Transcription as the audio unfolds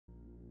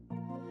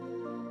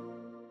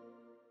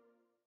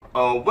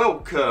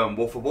Welcome,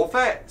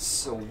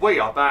 WolfTheWolfettes. We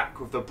are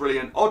back with the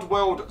brilliant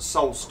Oddworld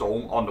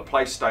Soulstorm on the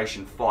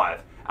PlayStation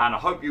 5, and I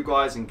hope you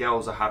guys and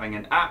girls are having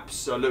an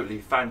absolutely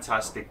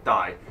fantastic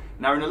day.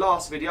 Now, in the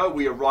last video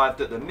we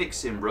arrived at the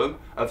mixing room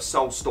of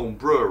Soulstorm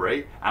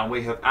Brewery, and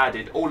we have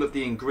added all of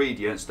the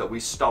ingredients that we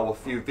stole a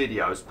few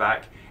videos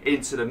back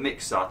into the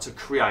mixer to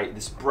create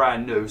this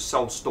brand new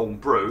Soulstorm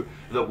brew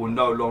that will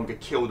no longer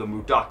kill the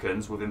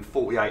Mudokons within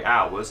 48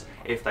 hours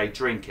if they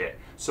drink it.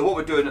 So what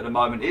we're doing at the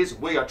moment is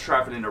we are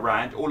travelling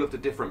around all of the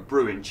different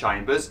brewing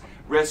chambers,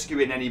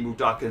 rescuing any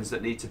Mudokons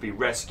that need to be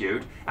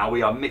rescued, and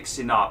we are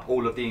mixing up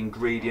all of the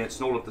ingredients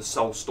and all of the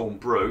Soulstorm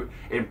brew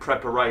in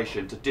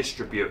preparation to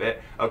distribute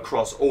it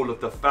across all of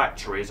the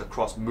factories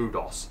across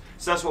Mudokons.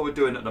 So that's what we're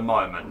doing at the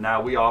moment.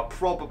 Now we are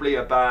probably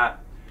about,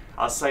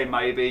 I'd say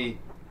maybe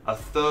a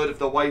third of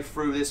the way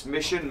through this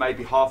mission,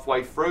 maybe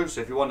halfway through.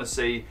 So if you want to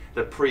see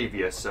the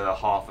previous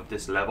half of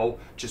this level,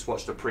 just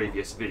watch the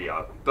previous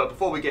video. But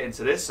before we get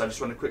into this, I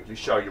just want to quickly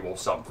show you all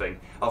something.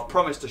 I've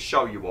promised to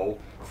show you all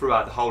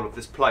throughout the whole of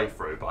this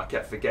playthrough, but I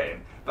kept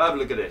forgetting. But have a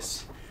look at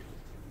this.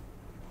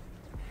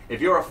 If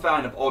you're a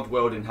fan of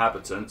Oddworld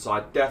Inhabitants, I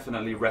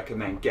definitely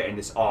recommend getting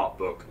this art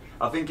book.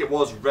 I think it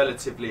was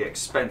relatively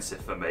expensive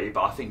for me,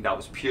 but I think that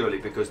was purely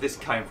because this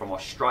came from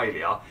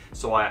Australia,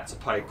 so I had to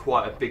pay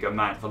quite a big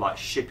amount for like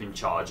shipping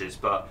charges.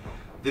 But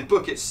the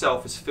book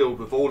itself is filled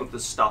with all of the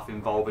stuff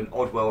involving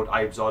Oddworld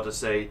Abe's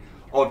Odyssey,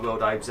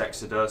 Oddworld Abe's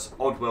Exodus,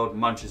 Oddworld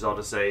Munch's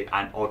Odyssey,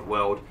 and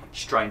Oddworld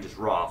Stranger's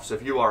Wrath. So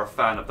if you are a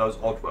fan of those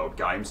Oddworld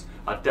games,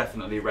 I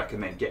definitely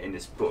recommend getting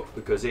this book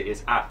because it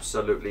is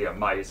absolutely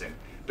amazing.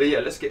 But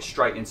yeah, let's get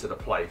straight into the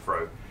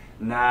playthrough.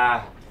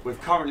 Now, we've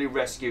currently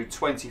rescued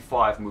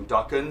 25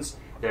 Mudokons.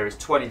 There is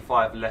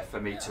 25 left for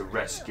me to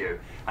rescue.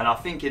 And I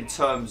think in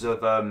terms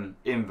of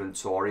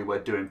inventory, we're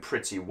doing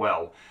pretty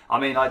well. I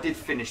mean, I did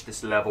finish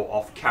this level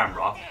off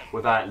camera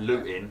without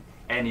looting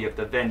any of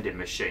the vending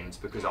machines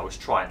because I was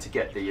trying to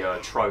get the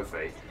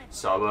trophy.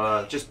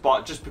 So just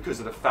because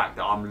of the fact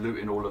that I'm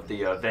looting all of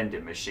the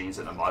vending machines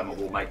at the moment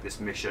will make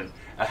this mission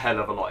a hell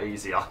of a lot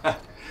easier.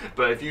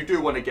 But if you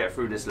do want to get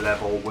through this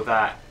level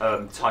without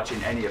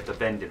touching any of the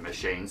vending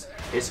machines,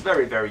 it's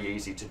very, very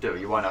easy to do.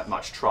 You won't have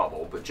much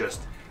trouble, but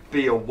just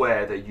be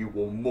aware that you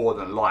will more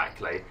than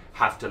likely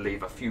have to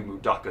leave a few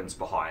Mudokons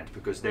behind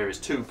because there is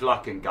 2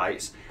 Glukkon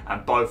gates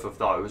and both of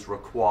those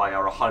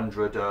require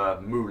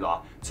 100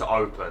 moolah to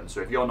open. So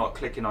if you're not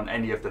clicking on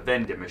any of the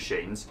vending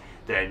machines,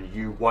 then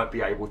you won't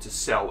be able to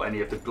sell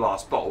any of the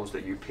glass bottles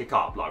that you pick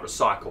up, like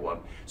recycle them.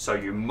 So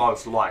you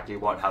most likely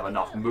won't have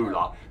enough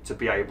moolah to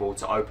be able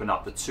to open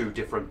up the 2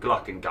 different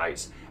Glukkon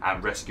gates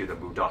and rescue the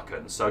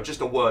Mudokons. So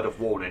just a word of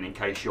warning in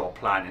case you're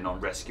planning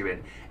on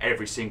rescuing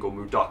every single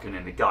Mudokon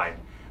in the game.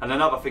 And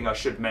another thing I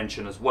should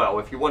mention as well,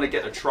 if you want to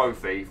get a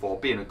trophy for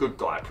being a good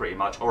guy pretty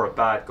much, or a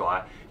bad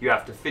guy, you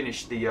have to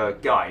finish the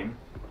game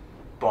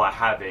by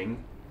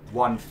having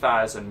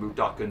 1,000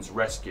 Mudokons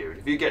rescued.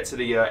 If you get to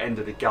the end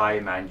of the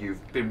game and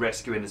you've been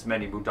rescuing as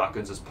many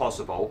Mudokons as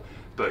possible,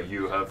 but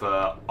you have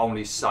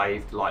only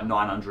saved like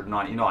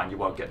 999, you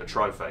won't get the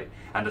trophy.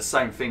 And the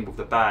same thing with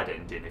the bad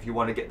ending. If you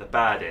want to get the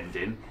bad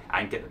ending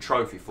and get the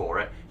trophy for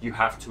it, you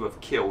have to have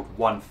killed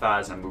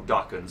 1,000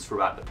 Mudokons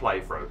throughout the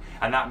playthrough.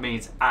 And that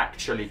means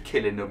actually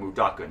killing the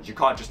Mudokons. You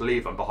can't just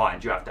leave them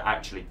behind, you have to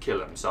actually kill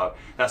them. So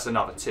that's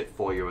another tip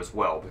for you as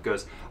well,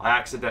 because I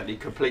accidentally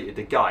completed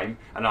the game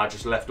and I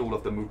just left all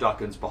of the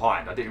Mudokons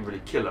behind. I didn't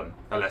really kill them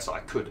unless I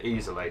could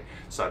easily.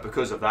 So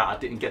because of that, I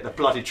didn't get the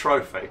bloody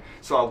trophy.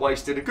 So I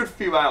wasted a good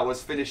few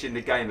hours finishing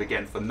the game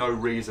again for no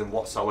reason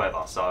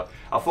whatsoever. So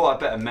I thought I'd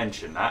better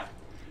mention that.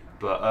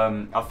 But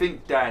I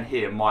think down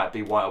here might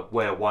be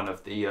where one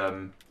of the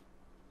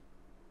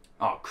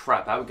oh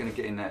crap, how are we going to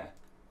get in there?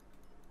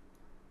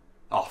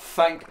 Oh,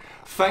 thank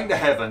the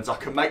heavens I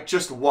can make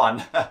just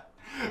one.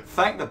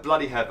 Thank the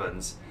bloody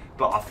heavens.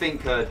 But I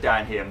think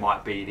down here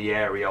might be the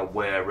area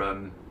where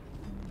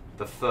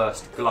the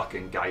first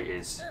Glukkon gate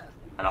is,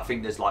 and I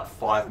think there's like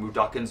 5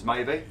 Mudokons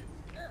maybe.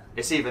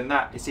 It's either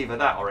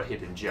that or a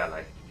hidden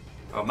jelly.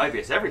 Or maybe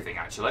it's everything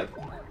actually.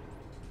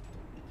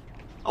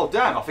 Oh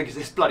damn, I think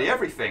it's bloody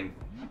everything.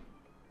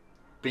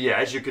 But yeah,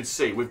 as you can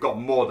see, we've got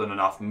more than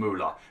enough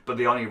moolah. But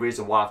the only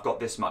reason why I've got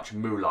this much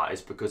moolah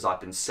is because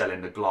I've been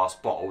selling the glass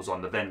bottles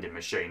on the vending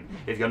machine.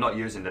 If you're not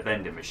using the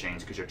vending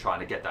machines because you're trying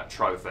to get that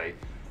trophy,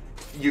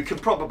 you can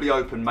probably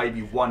open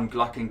maybe 1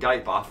 Glukkon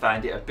gate, but I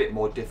found it a bit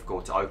more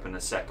difficult to open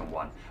the second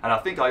one. And I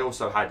think I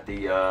also had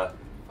the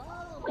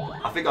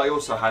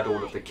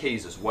all of the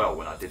keys as well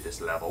when I did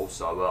this level,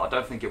 so I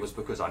don't think it was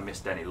because I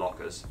missed any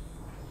lockers.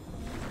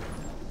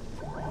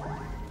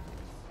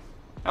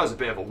 That was a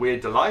bit of a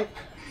weird delay.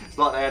 It's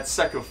like they had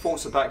second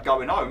thoughts about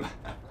going home.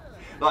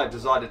 Like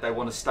decided they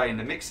want to stay in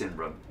the mixing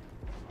room.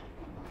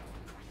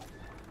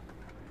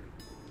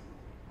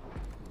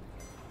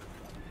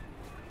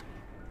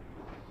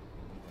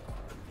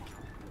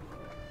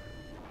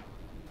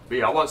 But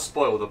yeah, I won't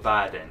spoil the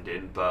bad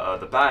ending, but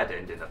the bad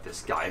ending of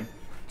this game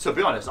to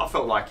be honest, I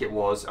felt like it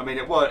was. I mean,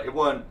 it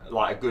weren't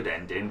like a good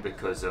ending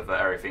because of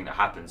everything that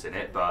happens in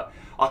it, but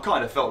I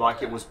kind of felt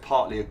like it was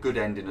partly a good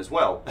ending as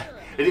well.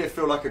 It didn't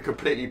feel like a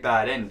completely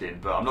bad ending,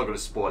 but I'm not going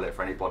to spoil it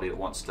for anybody that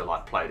wants to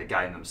like play the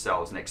game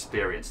themselves and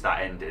experience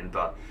that ending.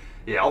 But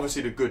yeah,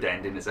 obviously the good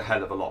ending is a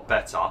hell of a lot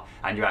better,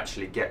 and you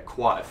actually get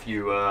quite a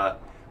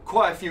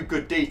few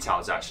good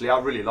details. Actually, I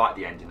really like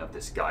the ending of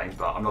this game,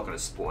 but I'm not going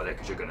to spoil it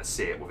because you're going to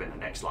see it within the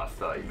next like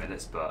 30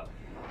 minutes. But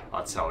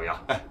I tell ya.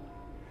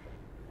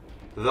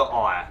 The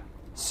Eye.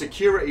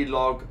 Security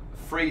log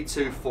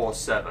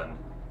 3247.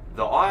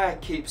 The Eye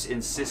keeps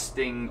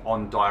insisting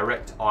on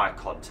direct eye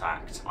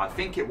contact. I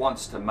think it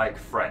wants to make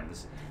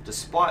friends,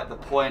 despite the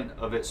point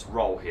of its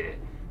role here.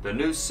 The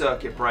new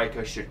circuit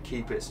breaker should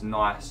keep it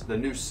nice. The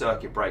new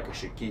circuit breaker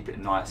should keep it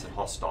nice and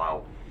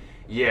hostile.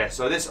 Yeah,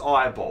 so this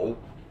eyeball,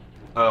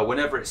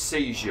 whenever it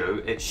sees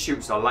you, it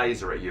shoots a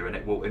laser at you and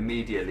it will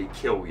immediately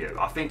kill you.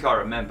 I think I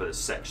remember the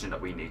section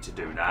that we need to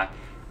do now.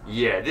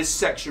 Yeah, this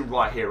section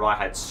right here I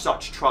had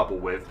such trouble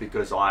with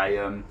because I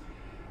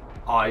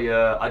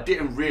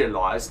didn't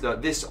realise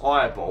that this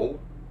eyeball,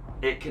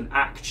 it can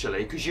actually,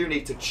 because you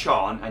need to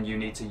chant and you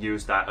need to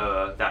use that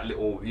that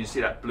little, you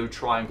see that blue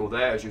triangle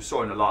there, as you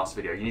saw in the last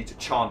video, you need to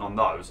chant on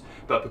those,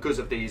 but because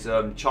of these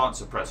chant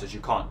suppressors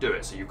you can't do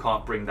it, so you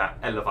can't bring that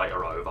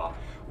elevator over.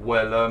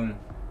 Well,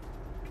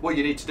 what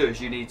you need to do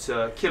is you need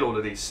to kill all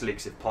of these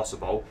slicks if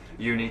possible.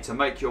 You need to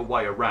make your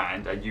way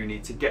around and you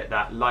need to get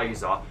that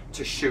laser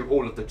to shoot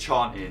all of the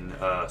chanting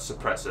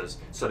suppressors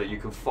so that you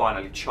can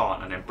finally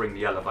chant and then bring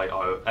the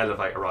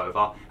elevator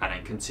over and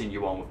then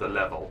continue on with the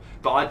level.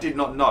 But I did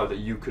not know that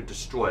you could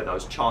destroy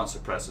those chant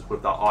suppressors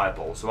with that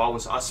eyeball. So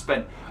I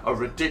spent a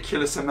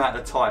ridiculous amount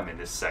of time in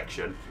this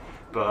section.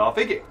 But I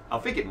think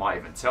it might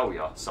even tell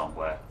you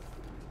somewhere.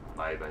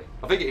 Maybe.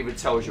 I think it even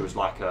tells you as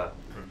like a...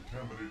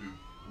 Contaminated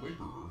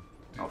laborer.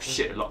 Oh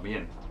shit, it locked me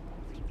in.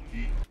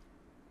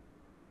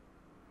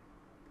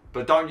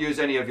 But don't use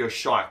any of your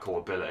Shiko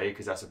ability,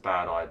 because that's a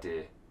bad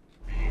idea.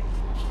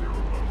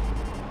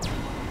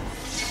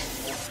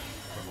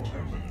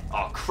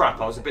 Oh crap,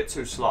 I was a bit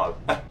too slow.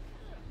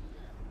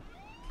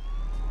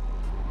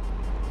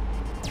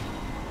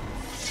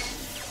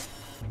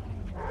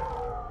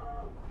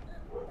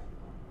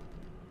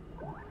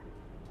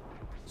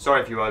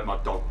 Sorry if you heard my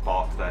dog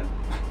bark then.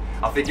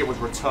 I think it was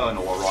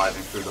Returnal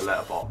arriving through the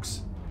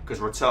letterbox. Because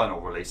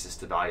Returnal releases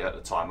today at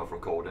the time of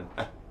recording.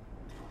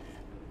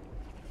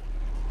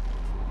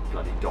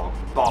 Bloody dog,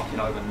 barking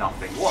over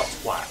nothing. What a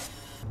twat.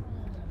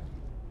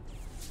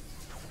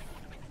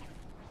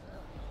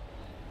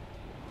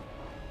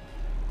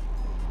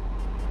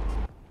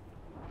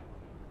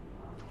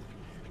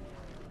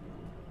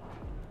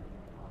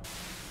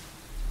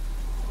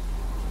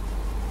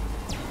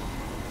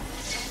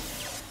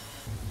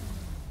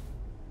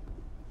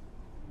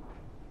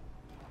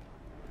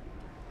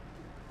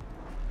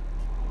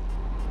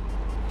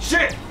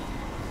 Shit!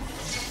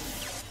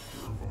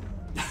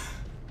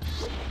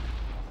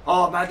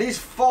 Oh man, these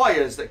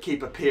fires that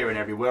keep appearing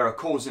everywhere are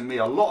causing me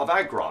a lot of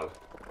aggro.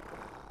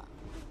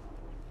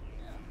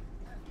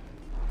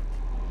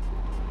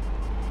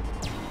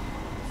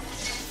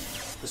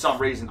 For some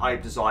reason,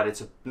 Abe decided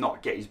to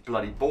not get his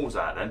bloody balls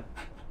out then.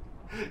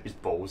 His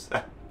balls.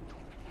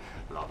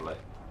 Lovely.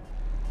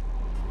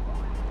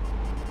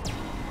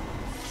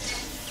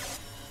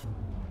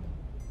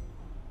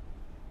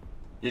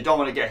 You don't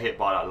want to get hit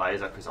by that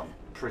laser because I'm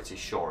pretty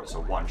sure it's a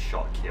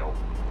one-shot kill.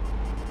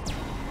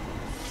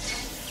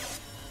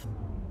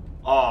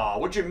 Ah,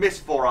 what'd you miss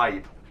for,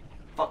 Abe?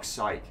 Fuck's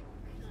sake.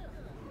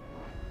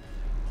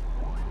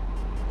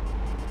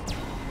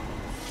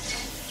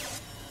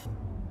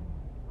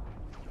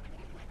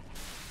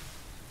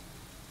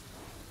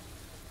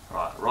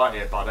 Right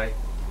here, buddy.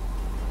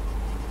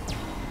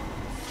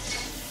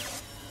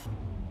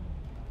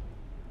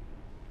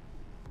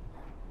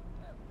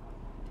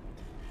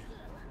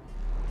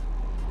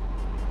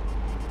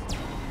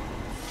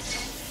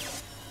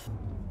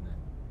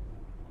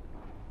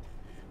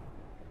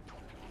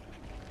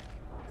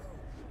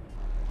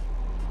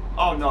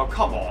 Oh no,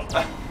 come on.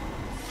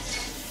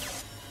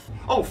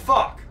 Oh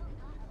fuck.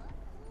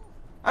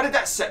 How did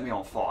that set me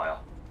on fire?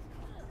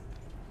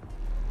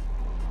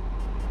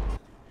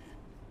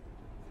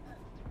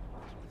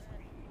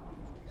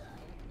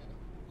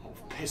 Oh,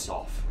 piss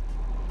off.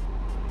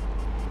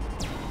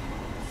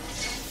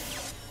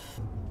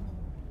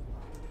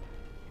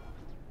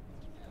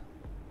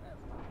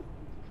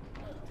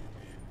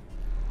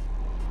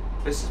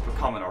 This is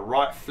becoming a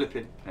right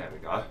flipping... There we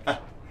go.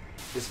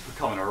 This is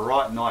becoming a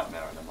right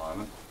nightmare at the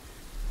moment.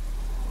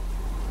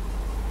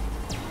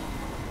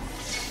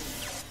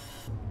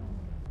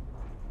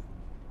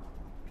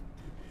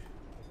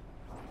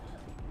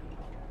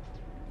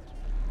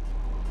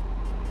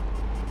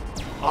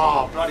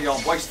 Oh, bloody hell,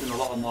 I'm wasting a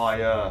lot of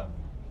my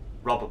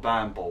rubber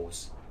band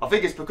balls. I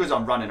think it's because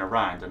I'm running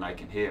around and they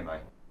can hear me.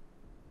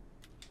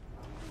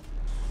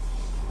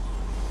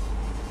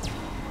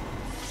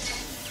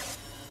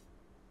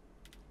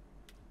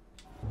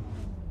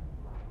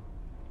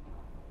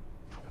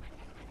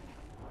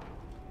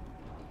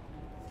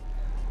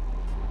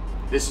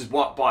 This is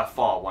by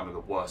far one of the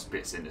worst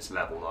bits in this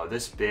level, though.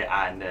 This bit,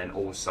 and then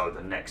also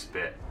the next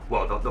bit.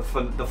 Well, the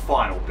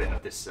final bit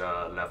of this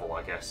level,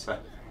 I guess.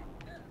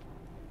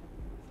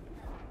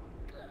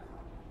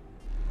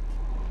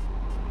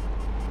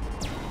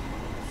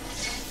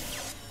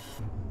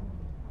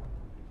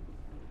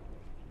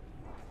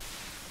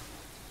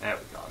 There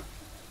we go.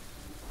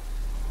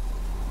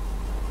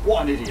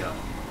 What an idiot.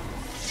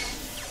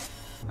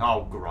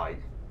 Oh, great.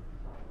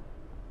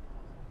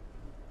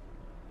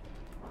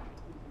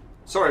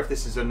 Sorry if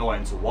this is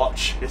annoying to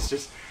watch.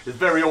 It's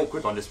very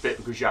awkward on this bit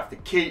because you have to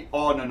keep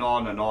on and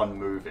on and on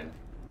moving.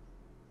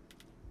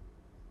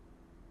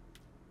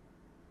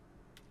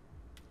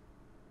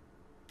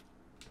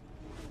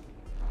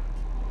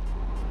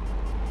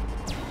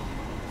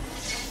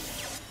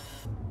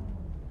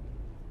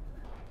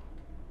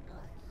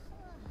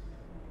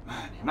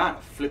 Man, the amount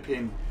of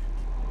flipping...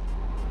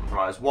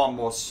 Right, there's one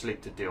more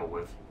sleep to deal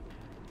with.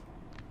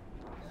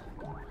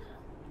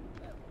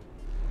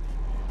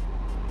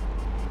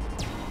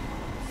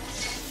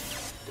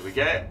 Did we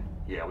get it?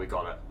 Yeah, we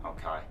got it.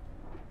 Okay.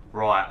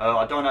 Right,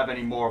 I don't have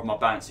any more of my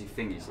bouncy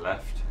thingies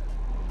left.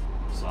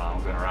 So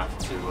I'm going to have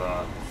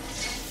to...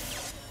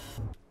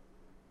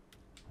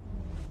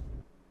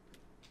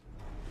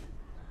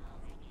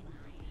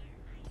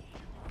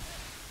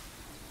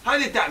 How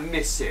did that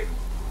miss him?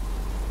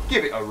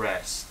 Give it a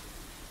rest.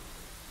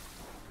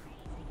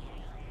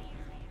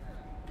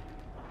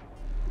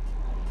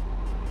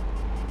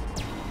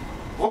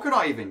 What could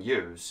I even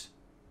use?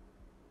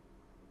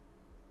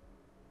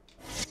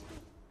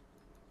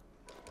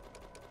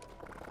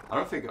 I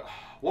don't think...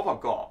 What have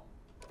I got?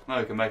 No,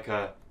 we can make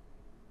a...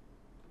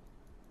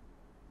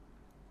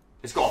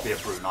 It's got to be a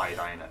brunade,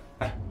 ain't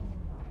it?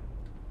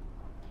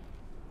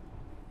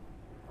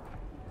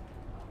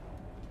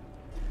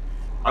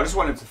 I just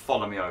want him to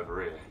follow me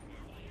over here.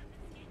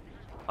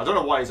 I don't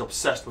know why he's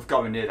obsessed with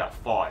going near that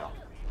fire.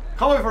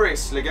 Come over here,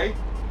 Sliggy.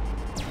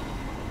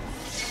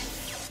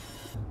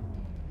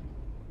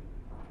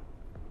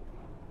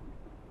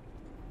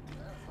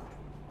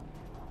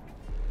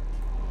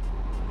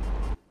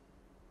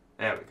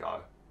 There we go.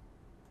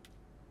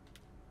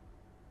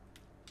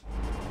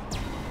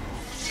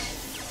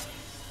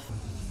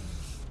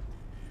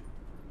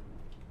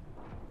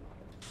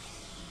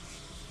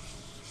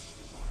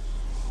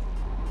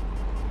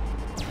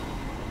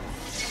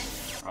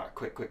 Right,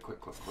 quick.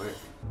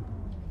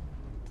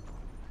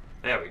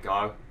 There we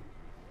go.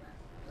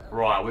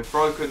 Right, we've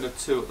broken the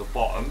two at the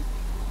bottom.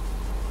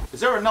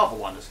 Is there another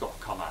one that's got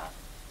to come out?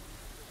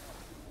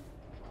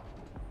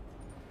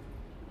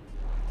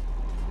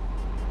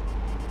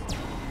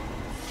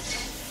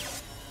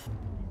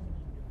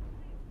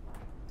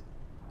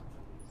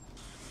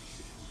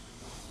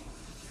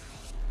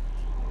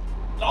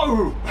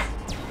 No!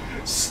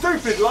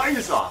 Stupid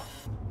laser!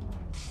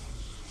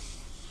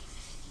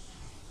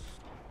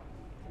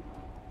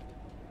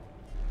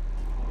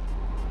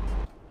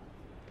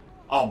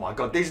 Oh my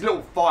god, these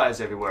little fires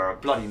everywhere are a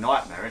bloody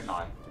nightmare, aren't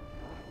they?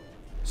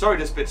 Sorry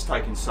this bit's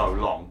taking so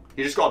long.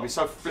 You just gotta be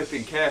so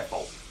flipping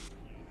careful.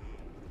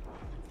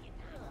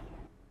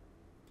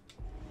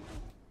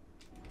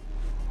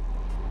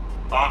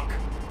 Fuck.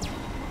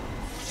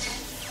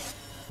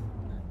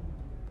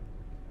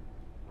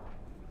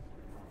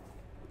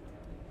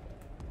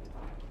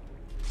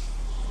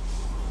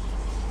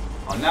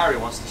 Oh, now he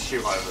wants to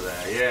shoot over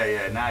there.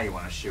 Yeah, now you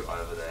want to shoot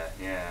over there.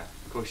 Yeah,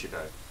 of course you do.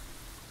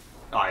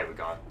 Oh, here we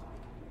go.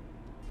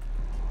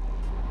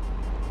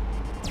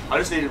 I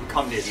just need him to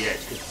come near the edge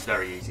because it's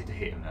very easy to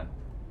hit him then.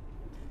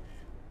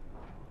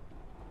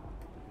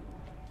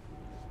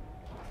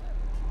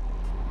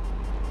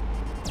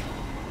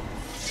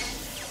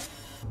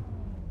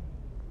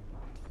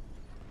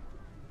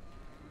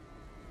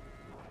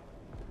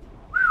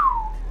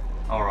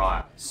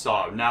 Alright,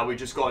 so now we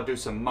just got to do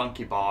some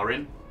monkey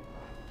barring.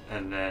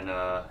 And then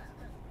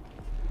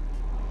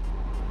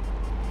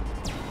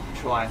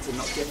trying to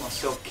not get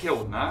myself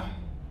killed now.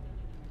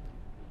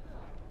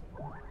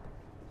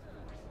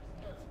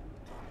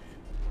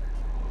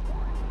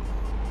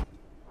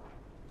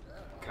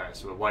 Okay,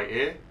 so we'll wait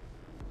here.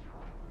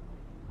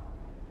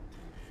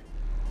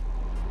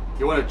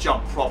 You want to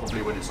jump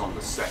probably when it's on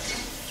the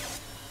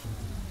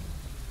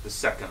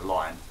second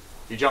line.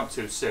 If you jump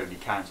too soon, he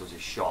cancels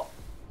his shot.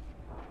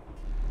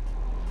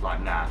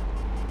 Like now.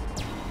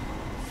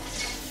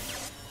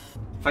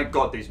 Thank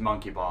God these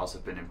monkey bars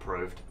have been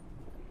improved.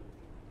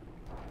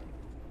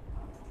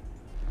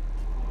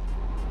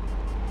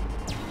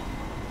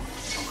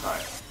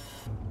 Okay.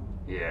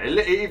 Yeah,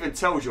 it even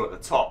tells you at the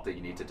top that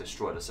you need to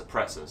destroy the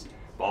suppressors.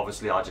 But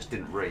obviously I just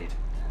didn't read.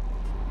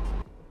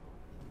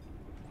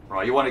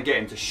 Right, you want to get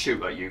him to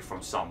shoot at you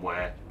from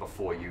somewhere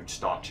before you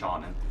start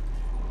chanting.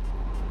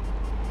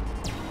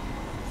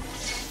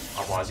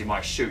 Otherwise he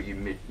might shoot you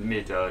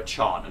mid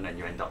chant and then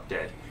you end up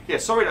dead. Yeah,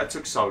 sorry that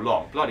took so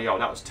long. Bloody hell,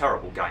 that was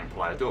terrible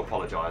gameplay. I do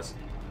apologise.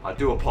 I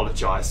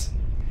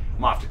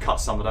might have to cut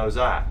some of those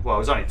out. Well, it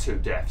was only 2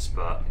 deaths,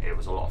 but it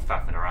was a lot of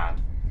faffing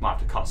around. Might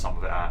have to cut some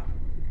of it out.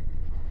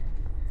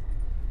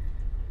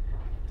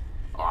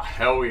 Oh,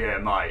 hell yeah,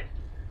 mate.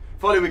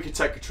 If only we could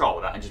take control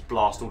of that and just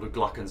blast all the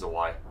Glukkons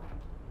away.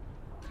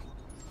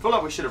 I feel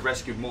like we should have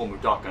rescued more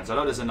Mudokons. I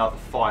know there's another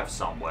 5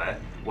 somewhere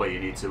where you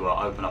need to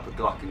open up a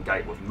Glukkon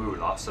gate with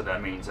Moolah. So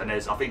that means, and I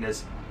think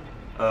there's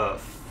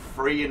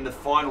 3 in the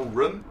final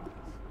room,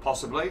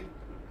 possibly.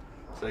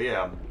 So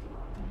yeah.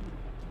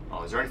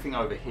 Oh, is there anything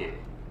over here?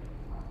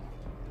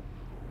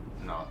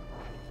 No.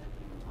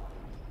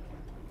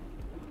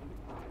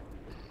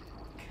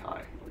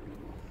 Okay.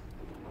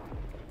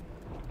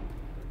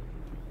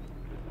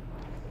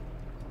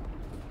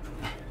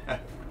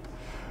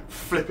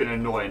 Flipping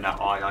annoying, that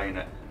eye, ain't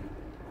it?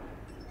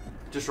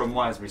 Just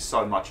reminds me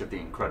so much of The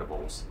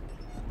Incredibles.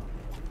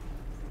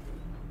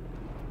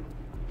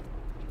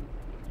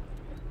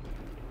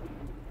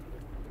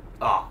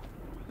 Ah,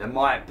 there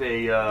might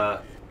be,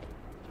 yeah,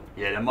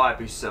 there might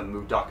be some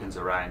Mudokons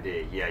around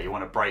here. Yeah, you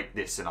want to break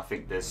this, and I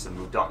think there's some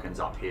Mudokons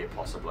up here,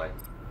 possibly.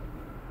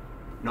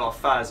 Not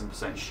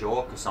 1000%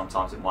 sure, because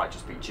sometimes it might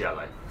just be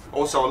jelly.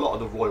 Also, a lot of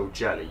the royal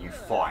jelly you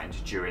find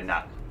during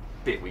that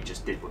bit we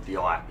just did with the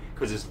eye,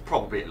 because there's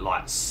probably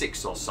like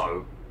 6 or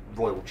so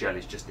royal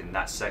jellies just in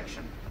that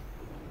section.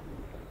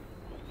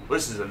 Well,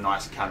 this is a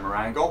nice camera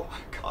angle.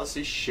 I can't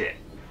see shit.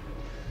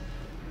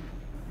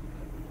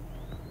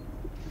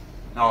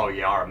 Oh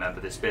yeah, I remember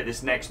this bit.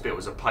 This next bit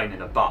was a pain in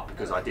the butt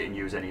because I didn't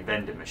use any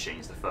vending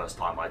machines the first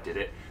time I did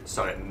it,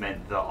 so it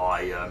meant that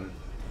I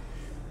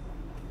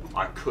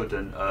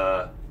couldn't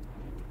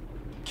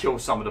kill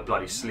some of the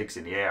bloody sligs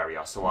in the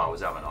area, so I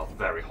was having a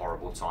very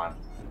horrible time.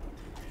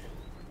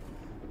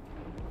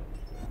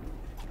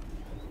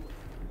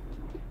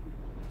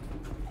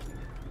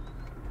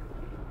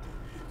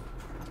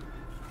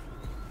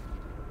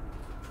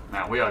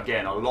 Now we are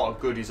getting a lot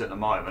of goodies at the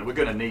moment. We're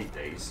going to need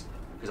these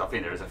because I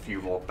think there is a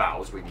few more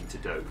battles we need to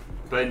do.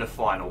 But in the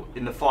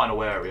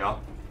final area,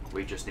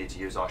 we just need to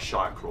use our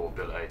Shire Crawl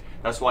ability.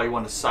 That's why you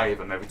want to save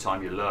them every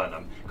time you learn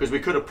them, because we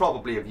could have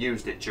probably have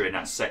used it during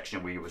that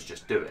section we was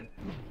just doing.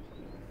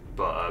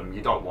 But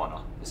you don't want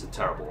to. It's a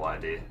terrible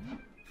idea.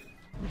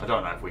 I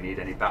don't know if we need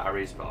any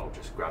batteries, but I'll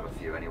just grab a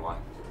few anyway.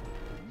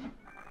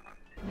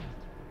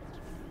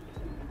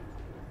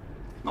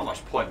 Not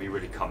much point me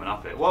really coming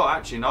up here. Well,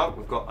 actually, no.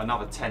 We've got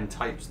another 10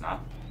 tapes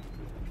now.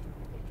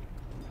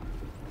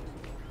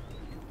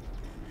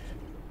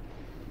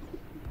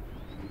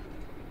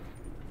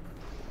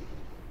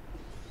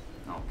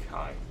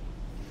 Okay.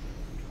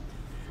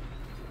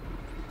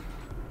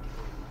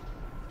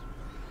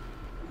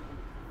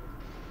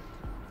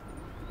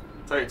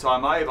 Take your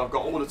time, Abe. I've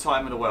got all the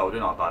time in the world,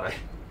 didn't I, buddy?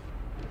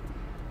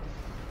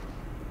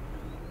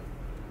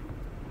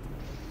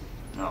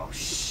 Oh,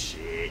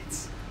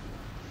 shit.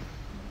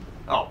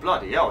 Oh,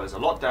 bloody hell, there's a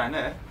lot down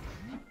there.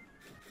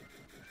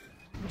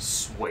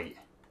 Sweet.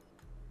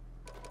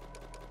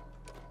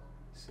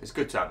 It's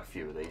good to have a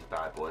few of these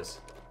bad boys.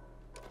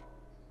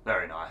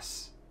 Very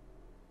nice.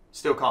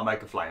 Still can't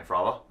make a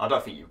flamethrower. I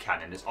don't think you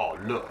can in this. Oh,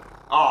 look.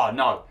 Oh,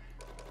 no.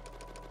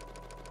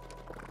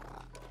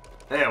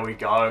 There we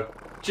go.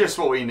 Just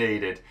what we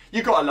needed.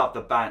 You gotta love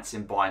the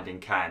bouncing binding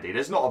candy.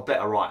 There's not a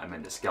better item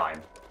in this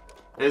game.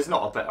 There's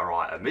not a better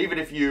item. Even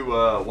if you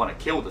want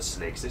to kill the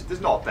sligs,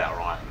 there's not a better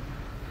item.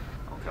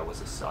 Okay,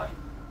 what's this say?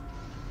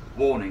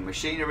 Warning,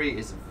 machinery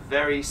is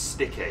very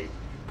sticky.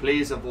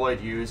 Please avoid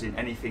using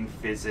anything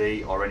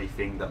fizzy or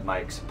anything that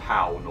makes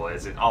pow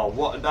noise. Oh,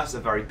 what? That's a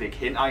very big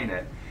hint, ain't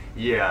it?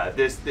 Yeah,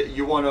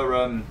 you want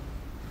to,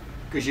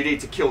 because you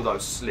need to kill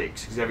those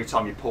sligs, because every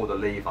time you pull the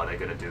lever, they're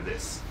going to do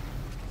this.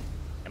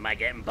 Am I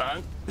getting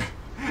punked?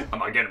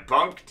 Am I getting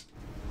punked?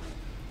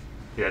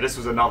 Yeah, this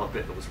was another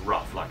bit that was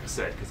rough, like I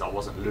said, because I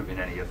wasn't looting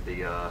any of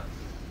the,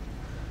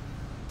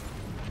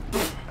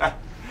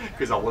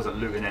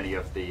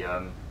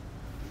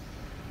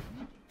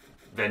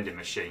 vending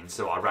machines,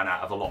 so I ran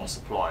out of a lot of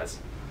supplies.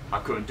 I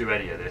couldn't do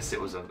any of this.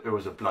 It was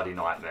a bloody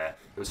nightmare.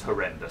 It was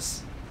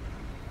horrendous.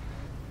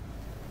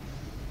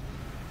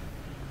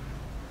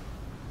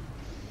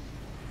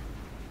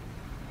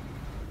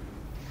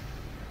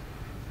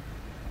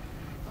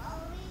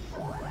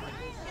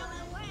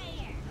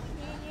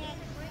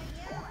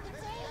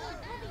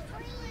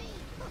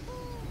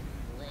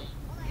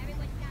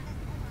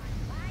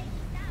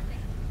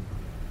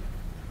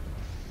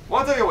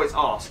 Why do you always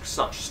ask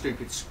such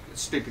stupid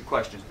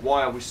questions?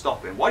 Why are we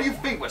stopping? Why do you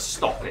think we're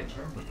stopping?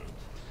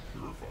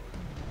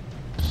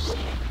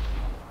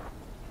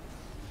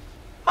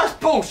 That's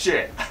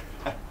bullshit!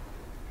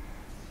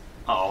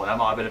 Oh, that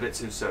might have been a bit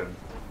too soon.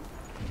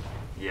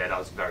 Yeah, that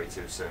was very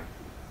too soon.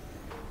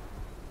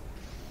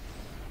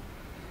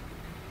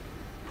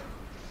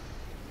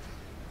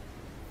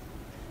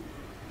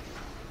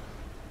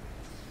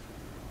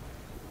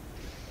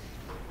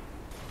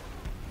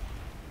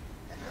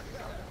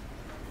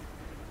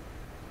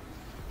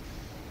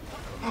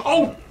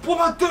 Oh, what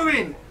am I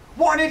doing?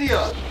 What an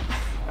idiot!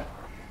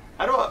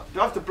 How do I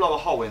have to blow a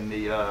hole in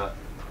the,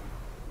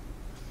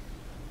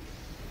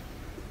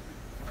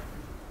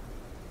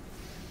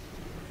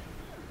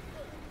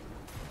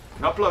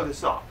 Can I blow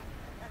this up?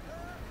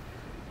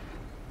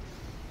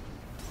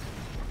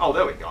 Oh,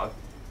 there we go.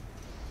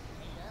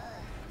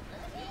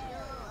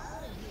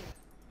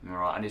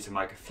 Alright, I need to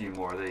make a few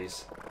more of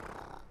these.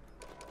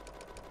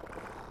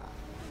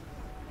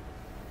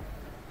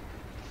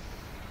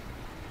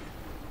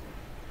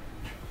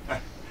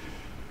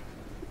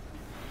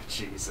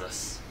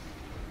 Jesus.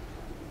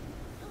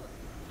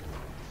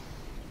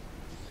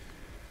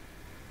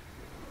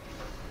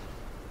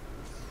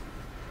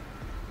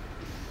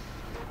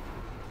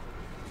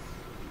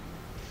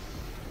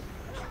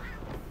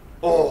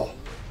 Oh!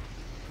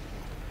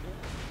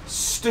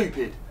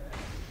 Stupid!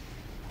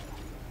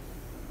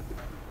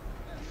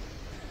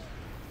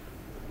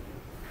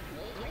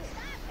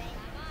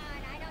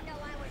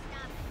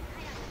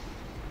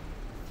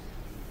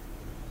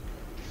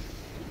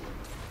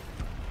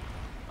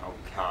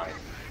 Okay.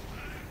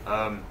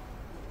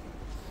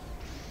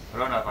 I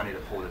don't know if I need to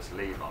pull this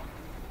lever.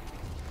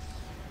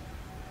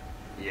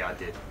 Yeah, I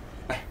did.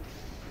 I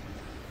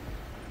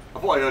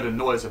thought I heard a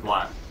noise of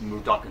like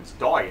Mudokons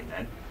dying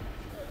then.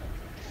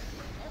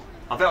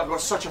 I think I've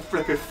got such a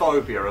flipping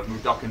phobia of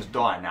Mudokons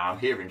dying now. I'm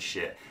hearing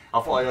shit.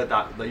 I thought I heard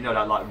that, you know,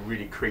 that like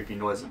really creepy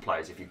noise that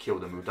plays if you kill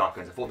the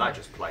Mudokons. I thought that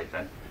just played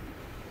then.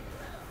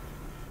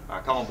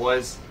 Alright, come on,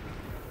 boys.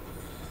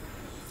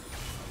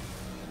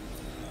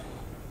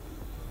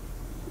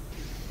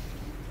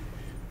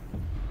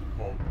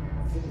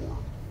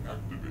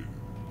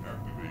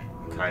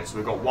 Okay, so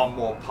we've got one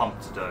more pump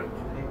to do,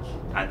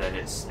 and then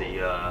it's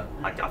the,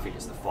 I think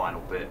it's the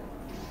final bit.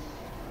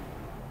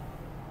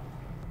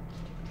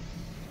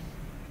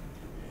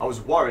 I was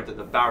worried that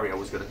the barrier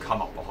was going to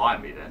come up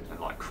behind me then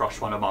and like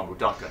crush one of my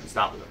Mudokons.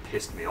 That would have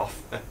pissed me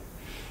off.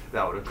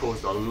 That would have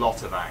caused a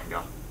lot of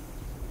anger.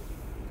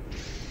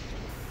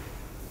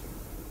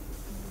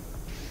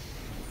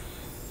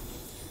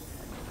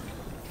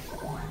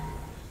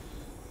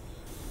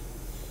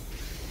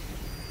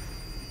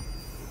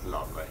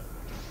 Lovely.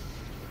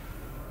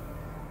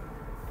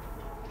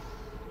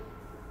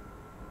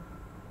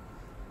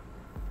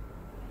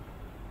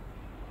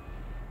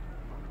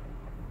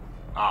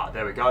 Ah,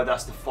 there we go.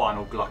 That's the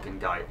final Glukkon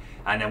gate,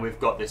 and then we've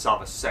got this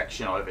other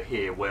section over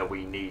here where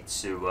we need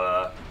to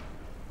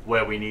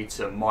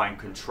mind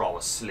control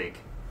a slig,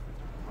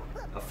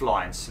 a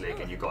flying slig,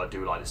 and you've got to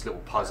do like this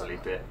little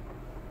puzzly bit.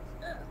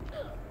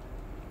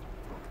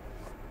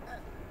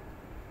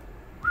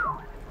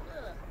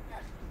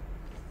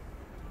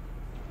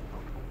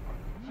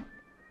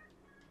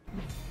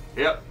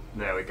 Yep,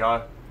 there we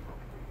go.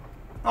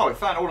 Oh, we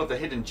found all of the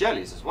hidden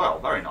jellies as well.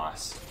 Very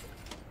nice.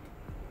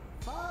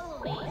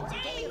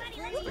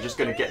 We're just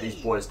going to get these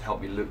boys to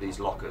help me loot these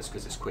lockers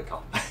because it's quicker.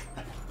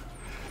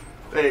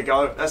 There you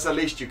go. That's the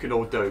least you can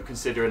all do,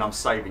 considering I'm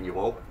saving you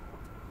all.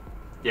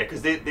 Yeah,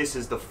 because this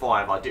is the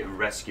 5 I didn't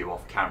rescue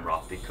off camera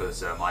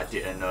because I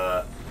didn't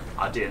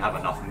have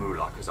enough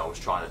moolah because I was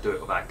trying to do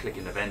it without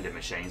clicking the vending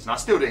machines, and I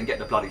still didn't get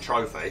the bloody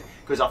trophy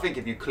because I think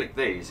if you click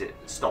these it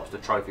stops the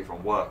trophy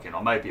from working,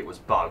 or maybe it was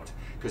bugged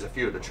because a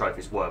few of the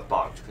trophies were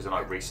bugged because I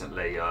know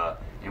recently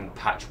in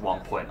patch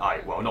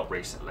 1.8, well not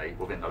recently,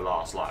 within the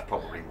last like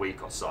probably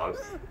week or so,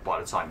 by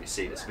the time you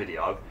see this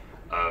video,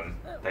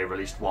 they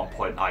released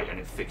 1.8 and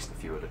it fixed a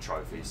few of the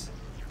trophies.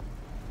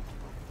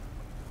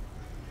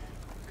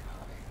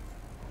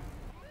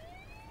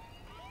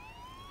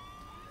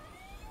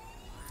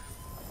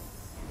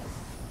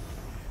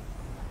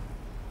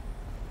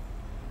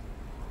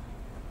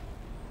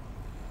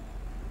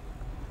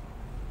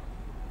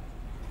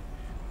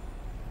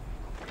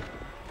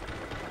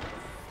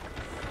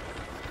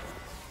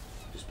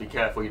 Be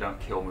careful you don't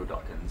kill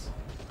Mudokons.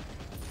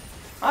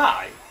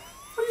 Aye!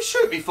 What do you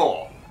shoot me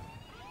for?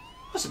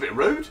 That's a bit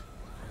rude.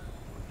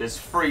 There's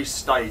 3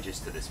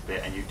 stages to this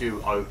bit, and you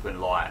do open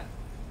like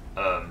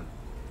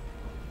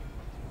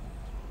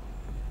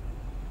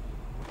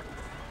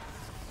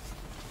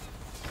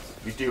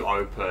you do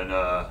open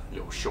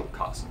little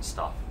shortcuts and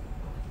stuff.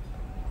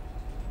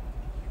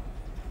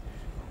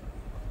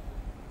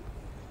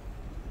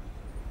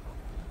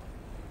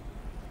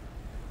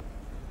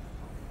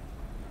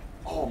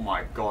 Oh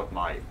my god,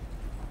 mate.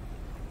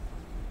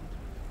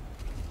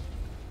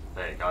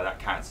 There you go, that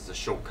counts as a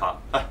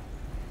shortcut.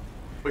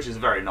 Which is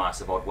very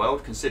nice of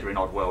Oddworld, considering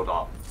Oddworld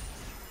are...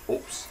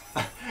 Oops.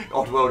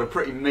 Oddworld are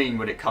pretty mean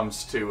when it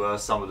comes to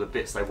some of the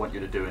bits they want you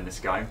to do in this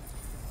game.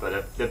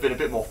 But they've been a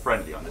bit more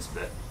friendly on this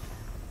bit.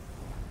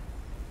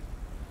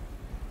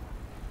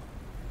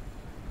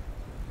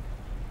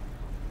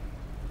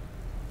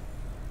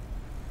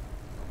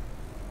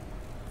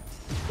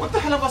 What the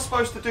hell am I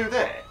supposed to do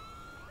there?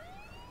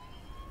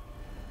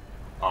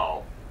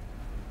 Oh.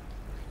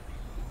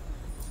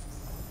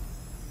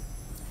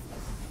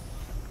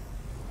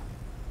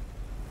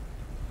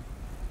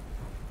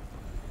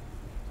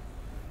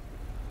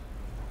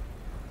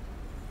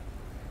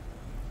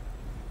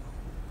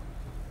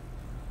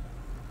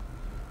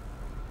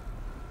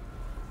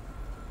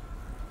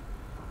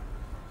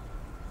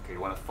 Okay, you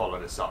want to follow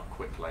this up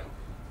quickly.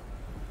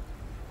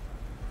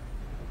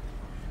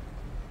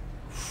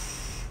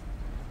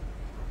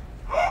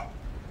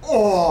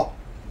 Oh!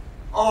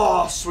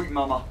 Oh, sweet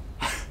mama.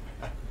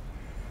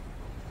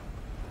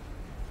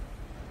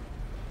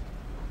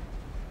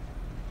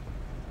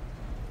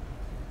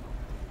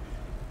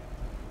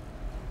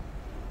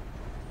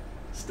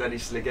 Steady,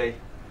 Sliggy.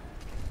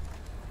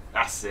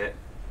 That's it.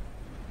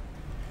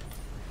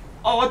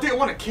 Oh, I didn't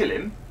want to kill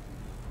him.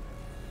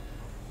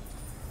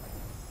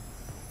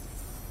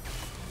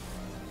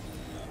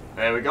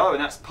 There we go,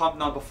 and that's pump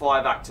number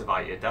 5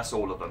 activated. That's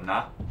all of them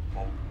now.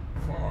 Pump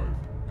 5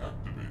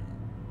 activated.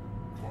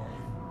 5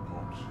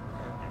 pumps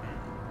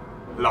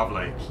activated.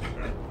 Lovely.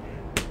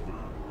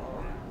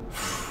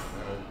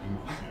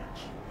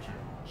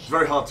 It's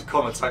very hard to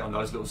commentate on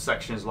those little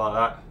sections like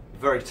that.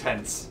 Very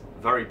tense.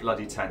 Very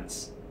bloody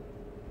tense.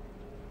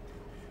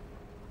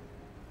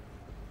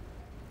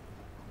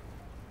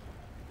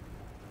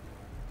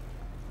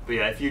 But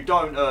yeah, if you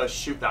don't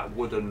shoot that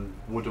wooden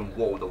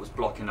wall that was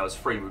blocking those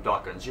 3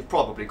 Mudokons, you've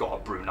probably got a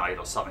brunade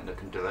or something that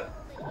can do it.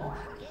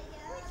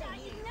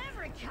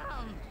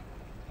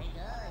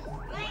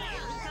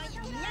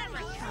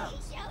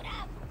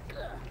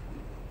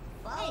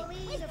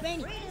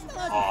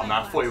 Oh man,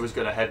 I thought he was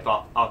going to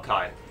headbutt.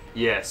 Okay,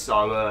 yeah,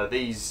 so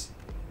these...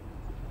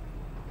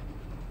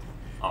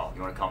 Oh,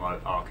 you want to come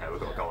over? Oh, okay, we've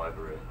got to go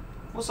over here.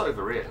 What's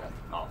over here then?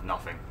 Oh,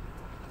 nothing.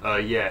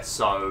 Yeah,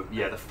 so,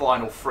 yeah, the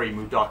final 3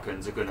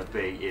 Mudokons are going to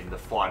be in the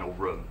final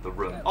room.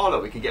 Oh,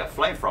 look, we can get a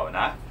flamethrower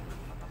now.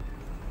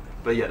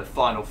 But yeah, the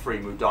final 3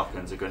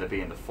 Mudokons are going to be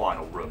in the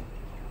final room.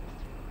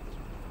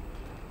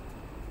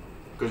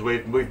 Because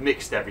we've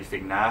mixed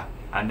everything now.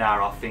 And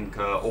now I think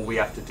all we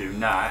have to do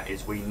now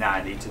is we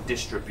now need to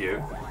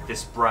distribute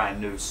this brand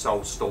new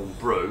Soulstorm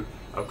brew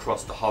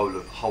across the whole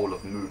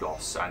of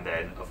Mudos, and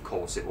then of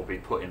course it will be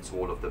put into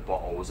all of the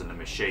bottles and the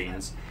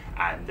machines,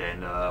 and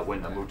then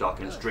when the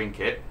Mudokons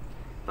drink it,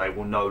 they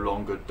will no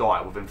longer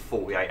die within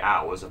 48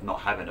 hours of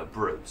not having a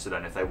brew. So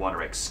then if they want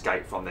to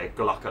escape from their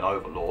Glukkon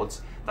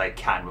overlords, they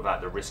can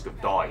without the risk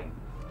of dying.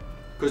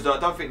 Because I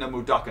don't think the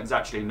Mudokons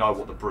actually know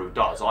what the brew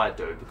does. I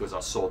do, because I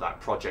saw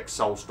that Project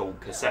Soulstorm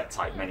cassette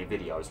tape many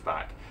videos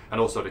back,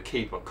 and also the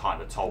Keeper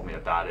kind of told me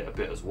about it a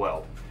bit as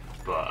well.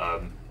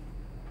 But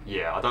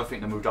yeah, I don't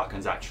think the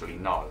Mudokons actually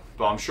know.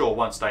 But I'm sure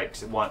once they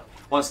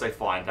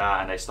find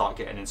out and they start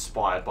getting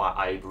inspired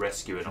by Abe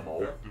rescuing them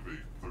all,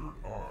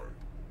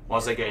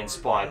 once they get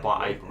inspired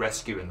by Abe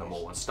rescuing them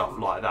all and stuff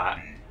like that,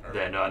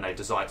 then and they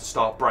decide to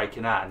start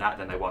breaking out and that,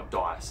 then they won't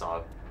die.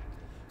 So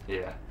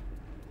yeah.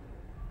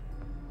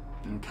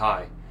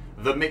 Okay,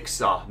 the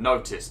mixer.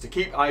 Notice, to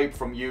keep Abe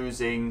from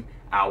using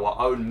our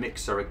own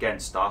mixer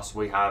against us,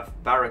 we have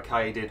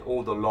barricaded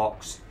all the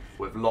locks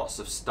with lots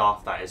of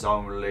stuff that is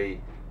only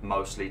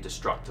mostly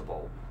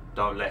destructible.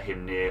 Don't let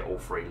him near all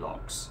 3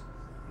 locks.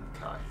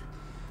 Okay,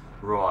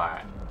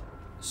 right,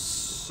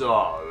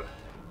 so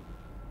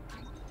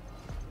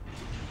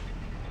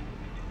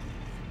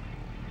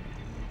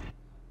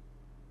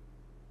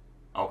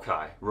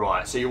okay,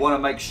 right, so you want to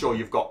make sure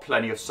you've got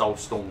plenty of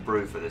Soulstorm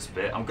brew for this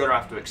bit. I'm going to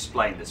have to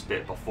explain this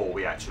bit before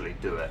we actually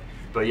do it.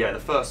 But yeah, the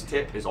first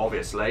tip is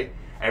obviously,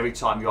 every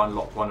time you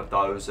unlock one of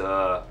those,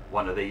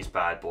 one of these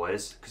bad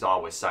boys, because I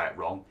always say it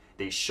wrong,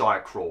 these Shy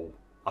Crawl,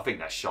 I think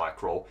that's Shy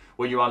Crawl.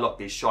 When you unlock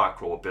these Shy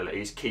Crawl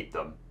abilities, keep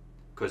them,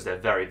 because they're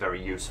very,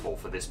 very useful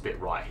for this bit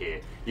right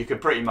here. You can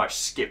pretty much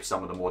skip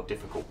some of the more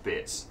difficult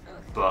bits,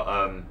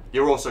 but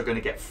you're also going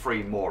to get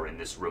 3 more in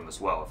this room as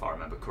well, if I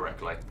remember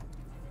correctly.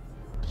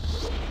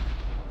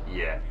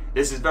 Yeah,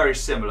 this is very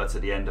similar to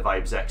the end of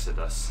Abe's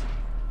Exodus.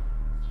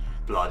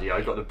 Bloody hell,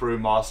 you got the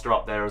Brewmaster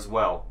up there as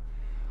well.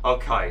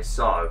 Okay,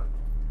 so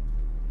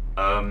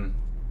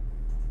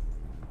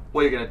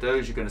what you're going to do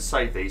is you're going to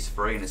save these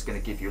 3, and it's going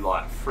to give you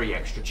like 3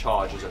 extra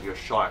charges of your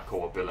Shy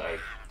Core ability.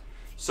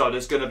 So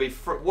there's going to be,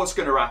 what's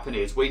going to happen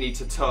is we need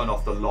to turn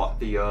off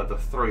the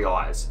 3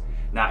 eyes.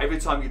 Now every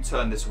time you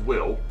turn this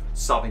wheel,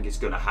 something is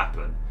going to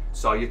happen.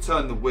 So you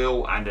turn the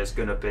wheel and there's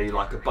going to be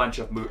like a bunch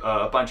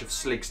of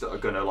sligs that are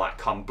going to like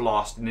come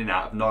blasting in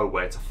out of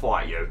nowhere to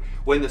fight you.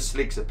 When the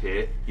sligs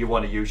appear, you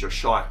want to use your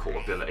Shy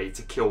Core ability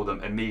to kill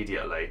them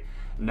immediately.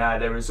 Now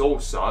there is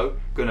also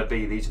going to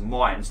be these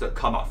mines that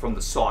come up from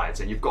the sides,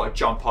 and you've got to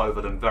jump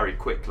over them very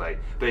quickly.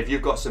 But if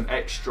you've got some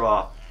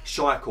extra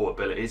Shy Core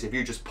abilities, if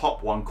you just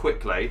pop one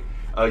quickly,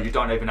 you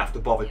don't even have to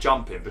bother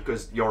jumping,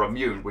 because you're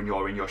immune when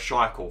you're in your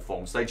Shy Core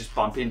form, so they just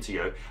bump into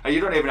you and you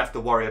don't even have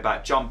to worry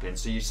about jumping,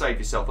 so you save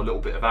yourself a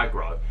little bit of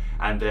aggro.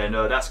 And then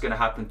that's going to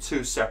happen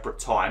 2 separate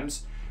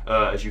times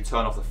as you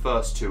turn off the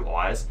first 2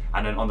 eyes,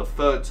 and then on the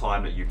 3rd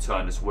time that you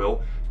turn this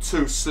wheel,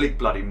 2 slick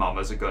bloody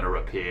mummers are going to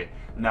appear.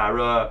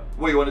 Now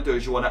what you want to do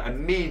is you want to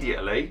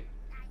immediately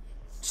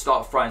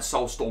start throwing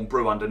Soulstorm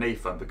brew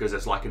underneath them, because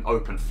it's like an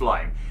open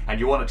flame, and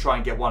you want to try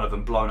and get one of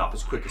them blown up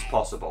as quick as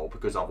possible,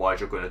 because otherwise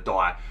you're going to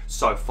die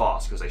so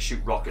fast because they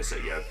shoot rockets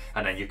at you,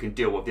 and then you can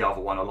deal with the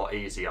other one a lot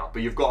easier.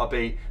 But you've got to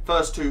be,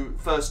 first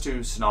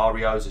two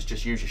scenarios is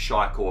just use your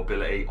Shy Core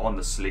ability on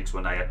the sligs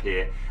when they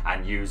appear,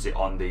 and use it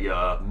on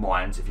the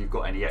mines if you've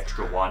got any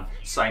extra one.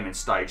 Same in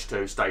stage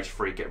 2. Stage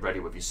 3, get ready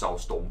with your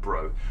Soulstorm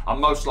brew.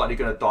 I'm most likely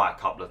going to die a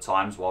couple of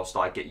times whilst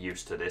I get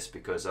used to this,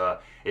 because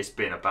it's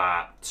been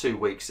about 2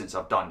 weeks since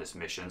I've done this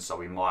mission, so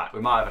we might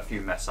have a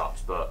few mess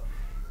ups, but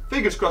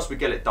fingers crossed we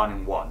get it done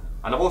in 1.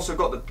 And I've also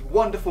got the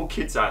wonderful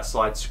kids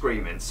outside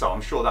screaming, so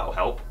I'm sure that'll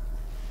help.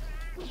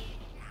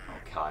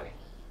 Okay.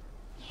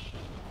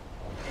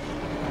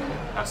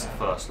 That's the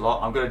first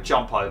lot. I'm going to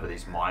jump over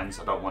these mines.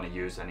 I don't want to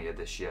use any of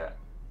this yet.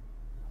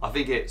 I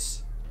think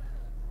it's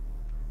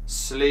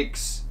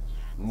sligs,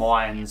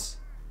 mines,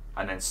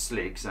 and then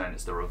sligs, and then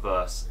it's the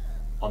reverse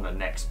on the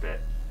next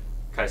bit.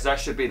 Okay, so that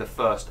should be the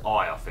first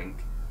eye, I think.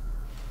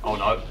 Oh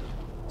no,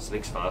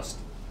 sligs first.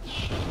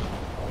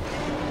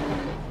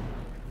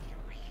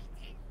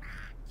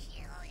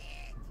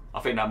 I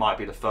think that might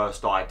be the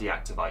first eye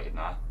deactivated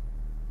now.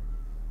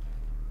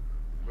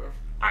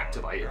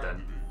 Activated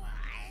then.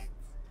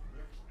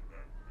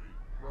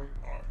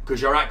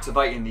 Because you're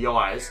activating the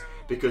eyes,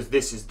 because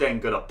this is then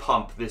going to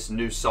pump this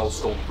new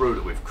Soulstorm brew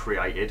that we've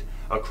created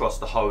across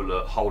the whole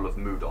of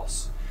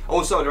Mudos.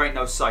 Also, there ain't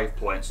no save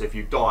point, so if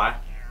you die,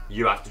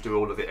 you have to do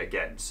all of it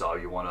again, so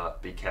you want to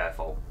be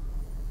careful.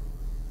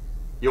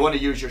 You want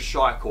to use your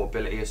Shy Core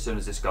ability as soon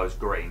as this goes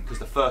green, because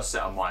the first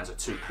set of mines are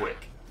too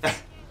quick.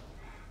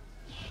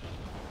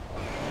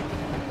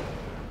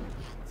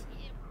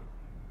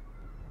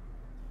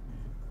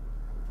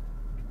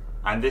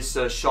 And this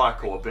Shy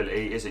Core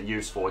ability isn't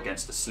useful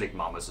against the Slig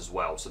Mummers as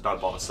well, so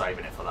don't bother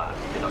saving it for that.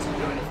 It doesn't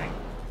do anything.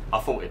 I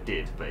thought it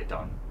did, but it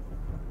don't.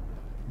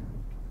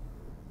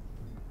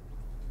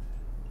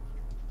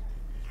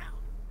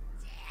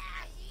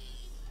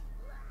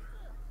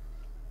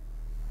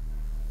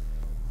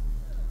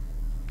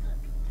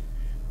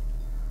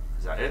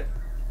 Is that it?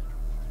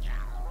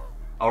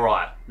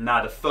 Alright,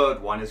 now the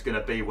third one is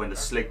going to be when the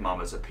Slig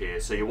Mummers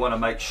appear, so you want to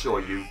make sure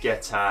you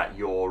get at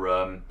your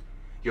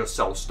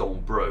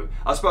Soulstorm brew.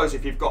 I suppose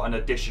if you've got an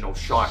additional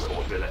Shy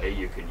Core ability,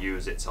 you can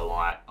use it to,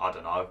 like, I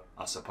don't know,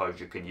 I suppose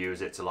you can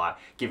use it to, like,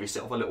 give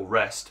yourself a little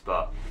rest,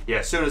 but yeah,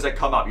 as soon as they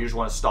come up, you just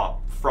want to start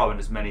throwing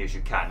as many as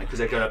you can, because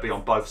they're going to be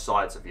on both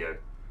sides of you.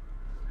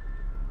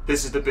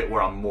 This is the bit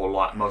where I'm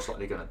most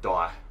likely going to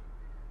die.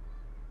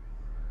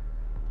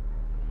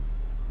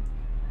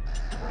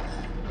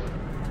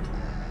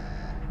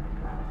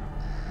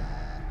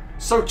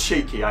 So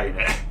cheeky, ain't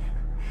it?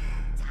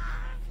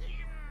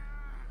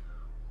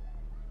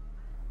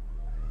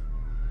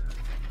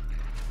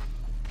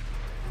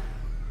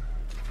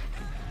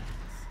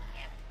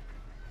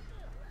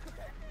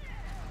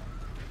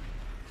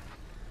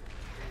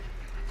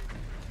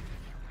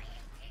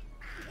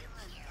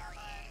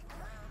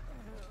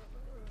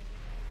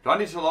 Do I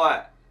need to,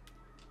 like...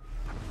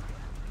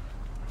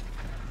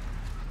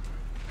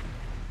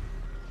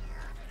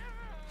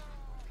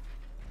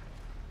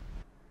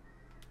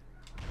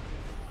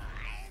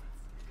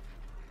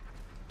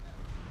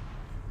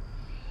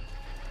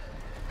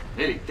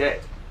 Nearly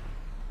dead.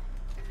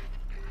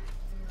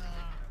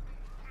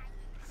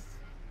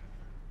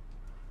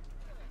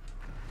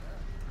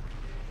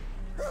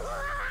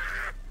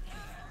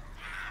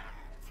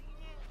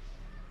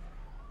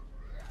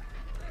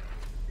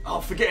 Oh,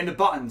 I'm forgetting the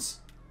buttons.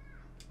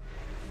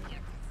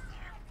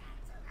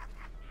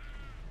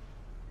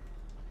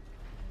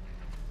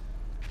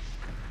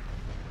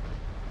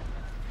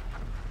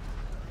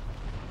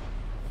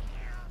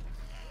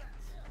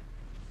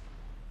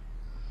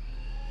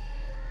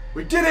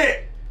 We did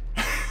it!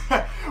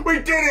 We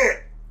did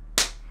it!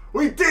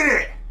 We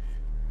did it!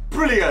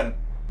 Brilliant!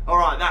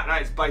 Alright,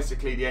 that is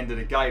basically the end of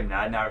the game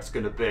now. Now it's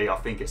going to be, I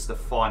think it's the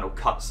final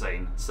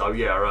cutscene. So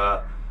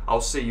yeah,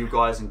 I'll see you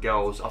guys and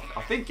girls.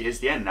 I think it is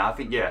the end now. I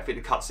think the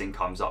cutscene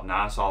comes up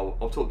now. So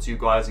I'll talk to you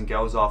guys and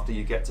girls after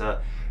you get to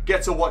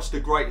watch the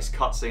greatest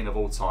cutscene of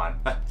all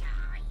time.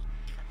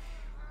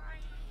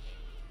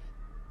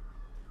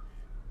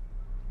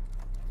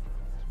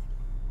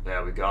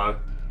 There we go.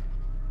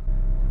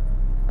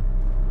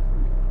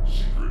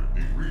 Secret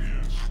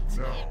ingredients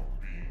now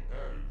being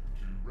added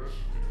to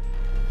recipe.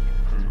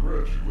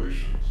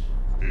 Congratulations!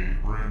 A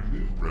brand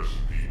new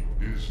recipe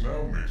is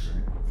now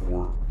mixing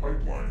for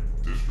pipeline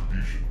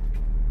distribution.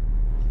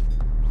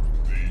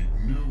 The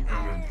new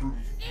and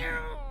improved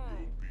food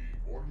will be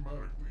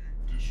automatically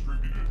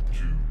distributed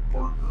to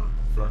partner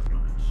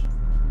factories.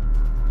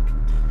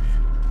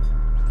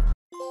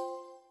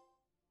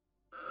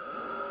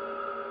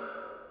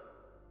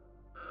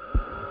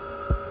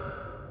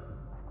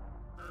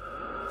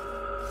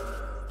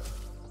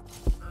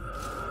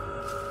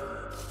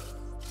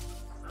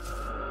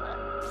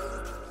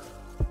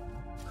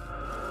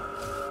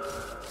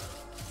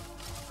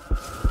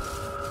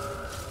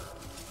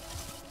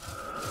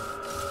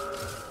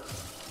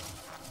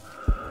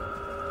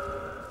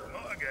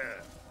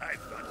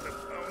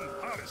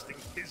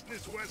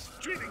 business was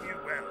treating you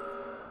well.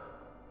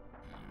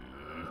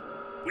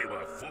 We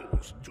were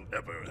fools to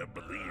ever have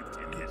believed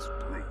in his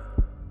brew.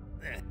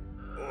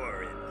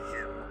 Or in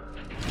him.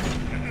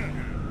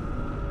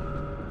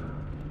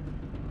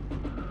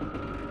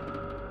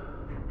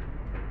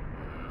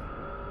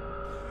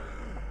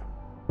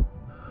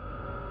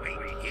 Wait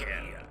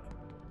here.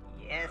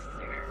 Yes,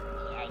 sir.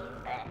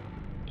 I'm back.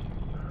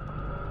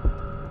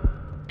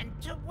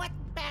 And to what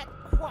bad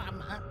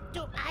quama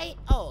do I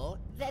owe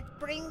that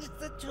brings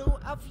the two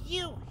of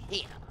you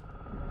here?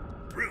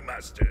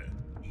 Brewmaster,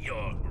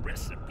 your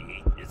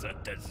recipe is a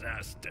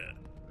disaster.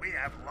 We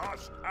have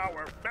lost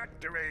our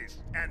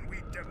factories, and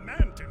we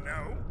demand to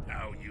know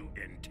how you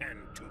intend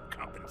to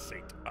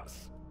compensate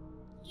us.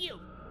 You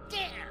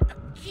dare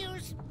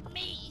accuse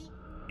me?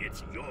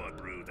 It's your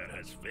brew that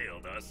has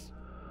failed us.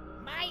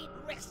 My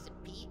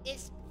recipe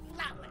is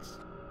flawless.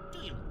 Do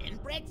you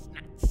inbreds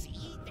not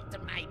see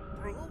that my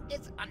brew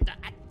is under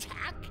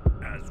attack?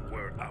 As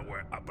were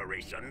our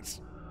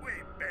operations. We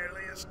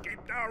barely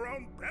escaped our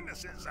own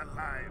premises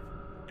alive.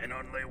 And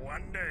only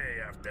one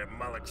day after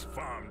Mullock's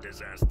farm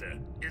disaster.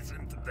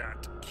 Isn't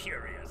that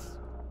curious?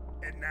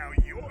 And now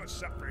you're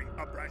suffering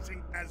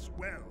uprising as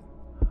well.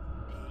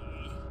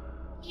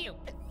 You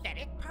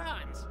pathetic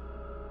pawns.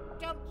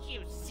 Don't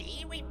you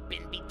see we've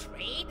been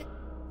betrayed?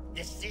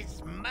 This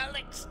is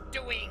Mullock's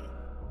doing.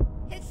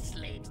 His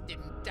slaves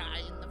didn't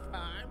die in the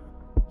farm.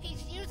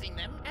 He's using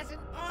them as an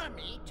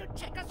army to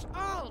take us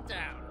all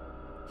down.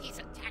 He's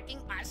attacking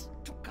us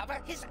to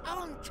cover his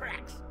own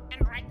tracks.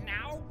 And right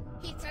now,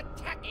 he's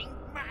attacking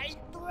my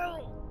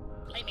brew.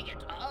 Blaming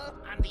it all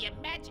on the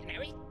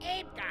imaginary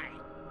Abe guy.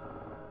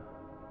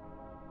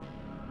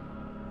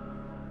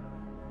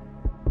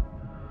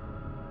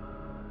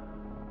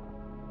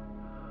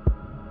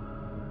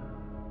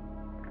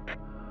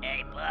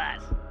 Hey,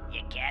 boss,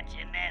 you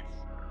catching this?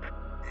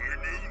 I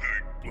knew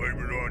they'd blame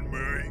it on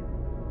me.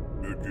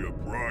 Did you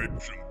bribe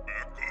some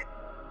backup?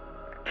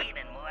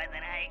 Even more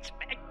than I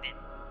expected.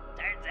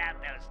 Turns out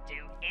those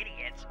two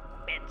idiots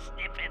been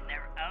sniffing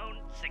their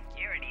own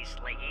security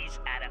slingies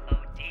out of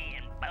OT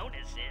and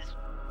bonuses.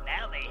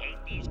 Now they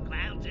hate these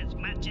clowns as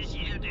much as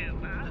you do,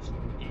 boss.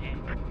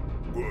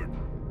 Good.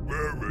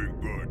 Very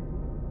good.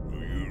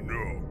 You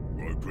know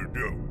what to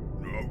do.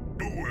 Now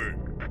do it.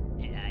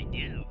 Yeah, I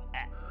do.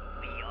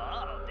 We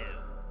all do.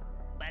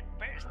 But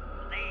first,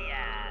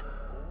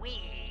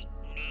 we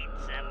need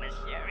some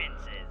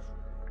assurances.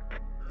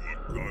 What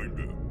kind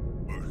of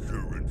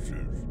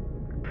assurances?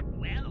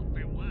 Well,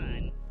 for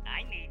one,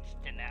 I needs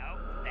to know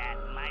that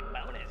my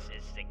bonus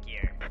is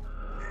secure.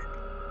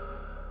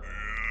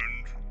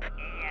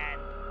 And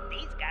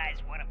these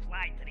guys want to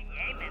fly to the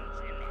Yemens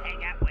and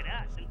hang out with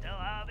us until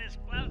all this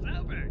blows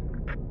over.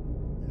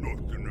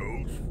 Nothing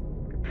else?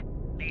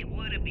 They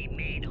want to be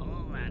made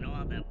whole on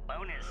all the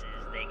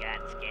bonuses they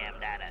got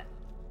scammed out of.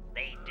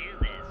 They do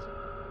this.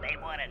 They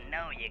want to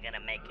know you're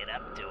gonna make it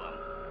up to them.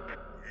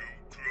 You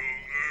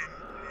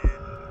tell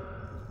them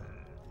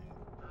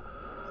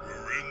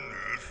we're in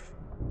this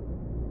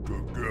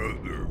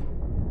together.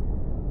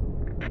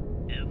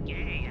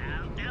 Okay,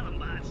 I'll tell them,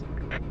 boss.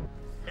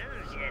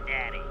 Who's your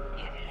daddy?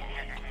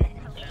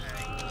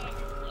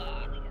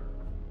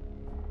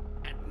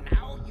 And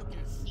now you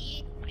can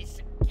see my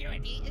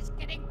security is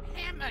getting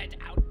hammered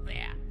out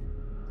there.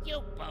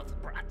 You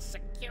both brought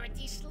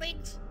security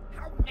slings?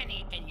 How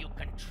many can you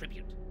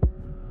contribute?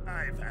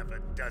 I've have a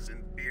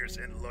dozen fierce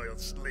and loyal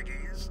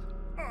sliggies,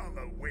 all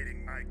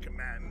awaiting my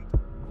command.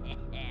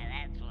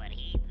 That's what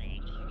he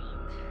thinks.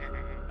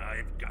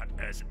 I've got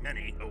as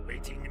many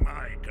awaiting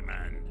my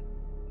command.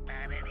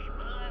 Not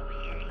anymore, we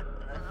ain't.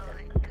 Oh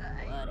my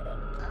God.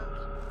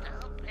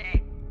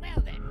 Stupid.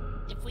 Well then,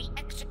 if we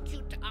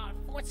execute our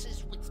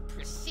forces with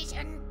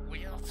precision,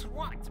 we'll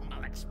thwart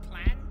Mullock's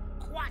plan,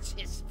 quash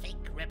his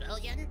fake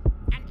rebellion,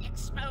 and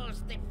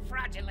expose the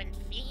fraudulent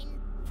fiend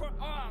for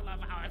all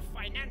of our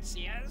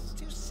financiers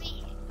to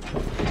see.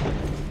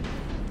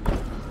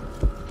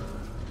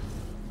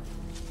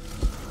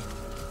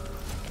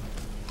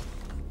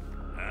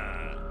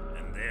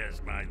 And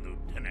there's my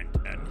lieutenant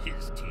and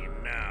his team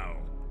now.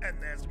 And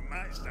there's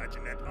my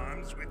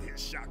sergeant-at-arms with his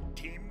shock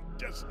team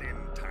just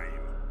in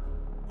time.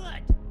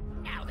 Good.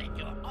 Now that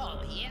you're all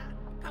here,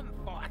 come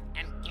forth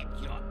and get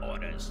your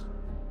orders.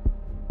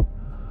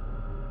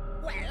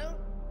 Well,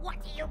 what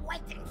are you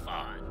waiting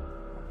for?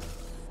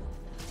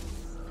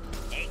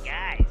 Hey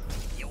guys,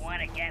 you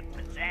wanna get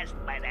possessed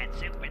by that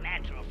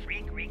supernatural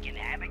freak wreaking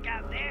havoc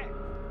out there?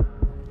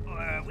 Or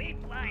are we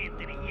flying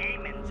to the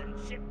Yemens and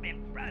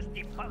sipping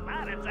frosty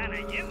poladas on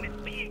a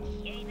human being?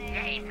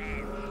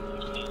 Yemen.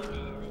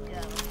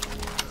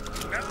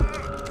 No,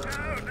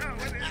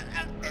 it is.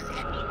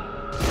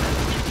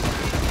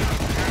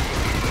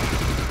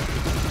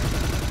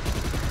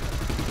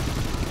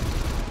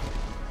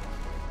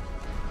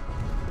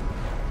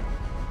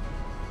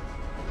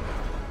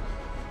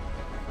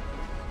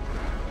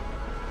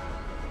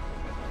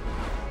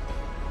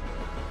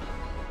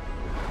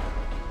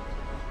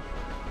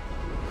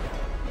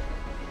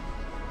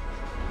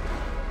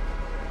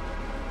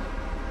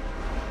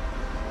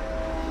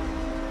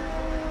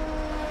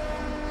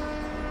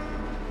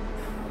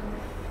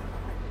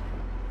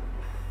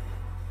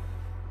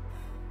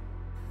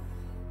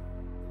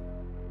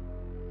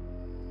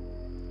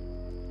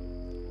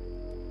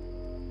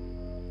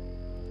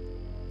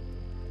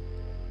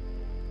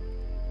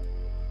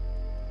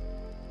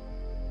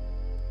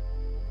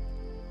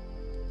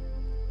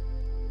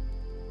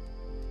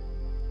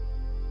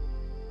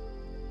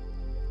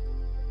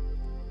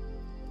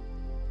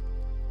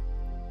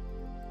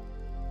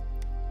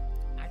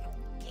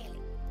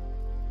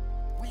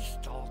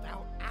 Stalled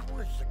out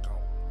hours ago.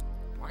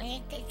 Why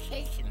ain't they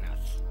chasing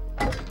us?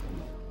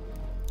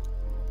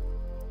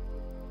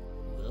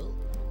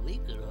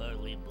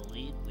 we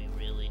believe we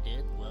really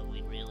did what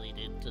we really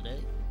did today,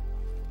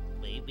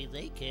 maybe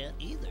they can't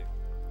either.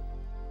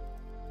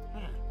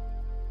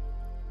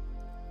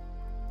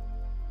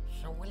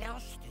 So what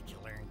else did you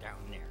learn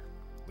down there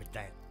with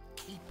that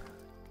keeper?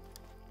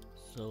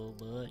 So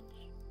much,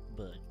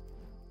 but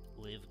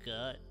we've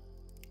got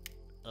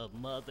a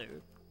mother.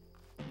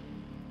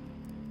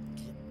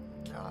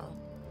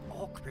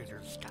 All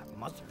critters got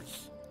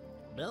mothers.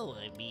 No,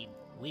 I mean,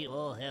 we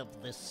all have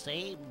the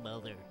same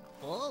mother.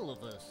 All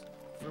of us,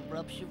 from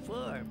Rupture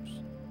Farms.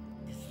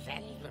 Is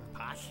that even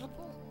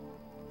possible?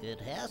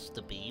 It has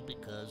to be,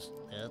 because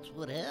that's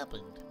what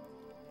happened.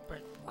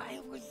 But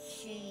why would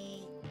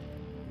she...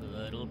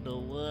 I don't know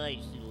why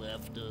she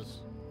left us,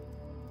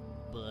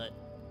 but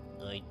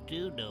I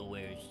do know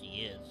where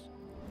she is.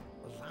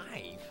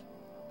 Alive?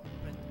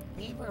 But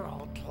we were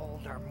all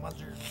told our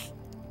mothers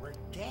were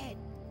dead.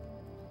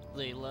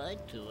 They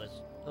lied to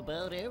us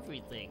about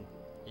everything,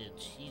 and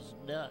she's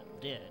not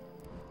dead.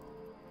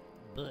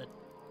 But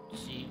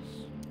she's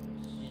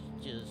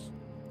just...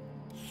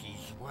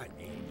 She's what,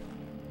 Abe?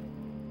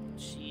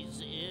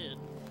 She's in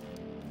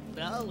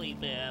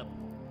Lollipop.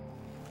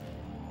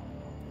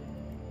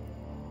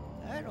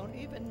 I don't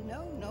even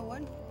know no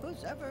one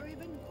who's ever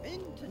even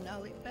been to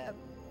Lollipop.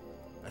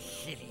 A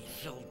city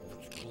filled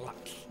with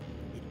glucks.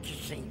 It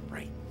just ain't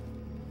right.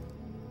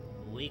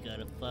 We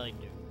gotta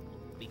find her,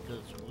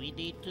 because we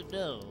need to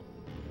know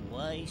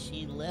why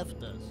she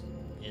left us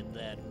in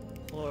that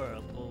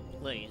horrible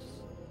place.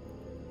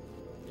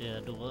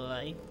 And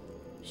why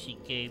she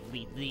gave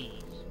me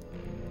these.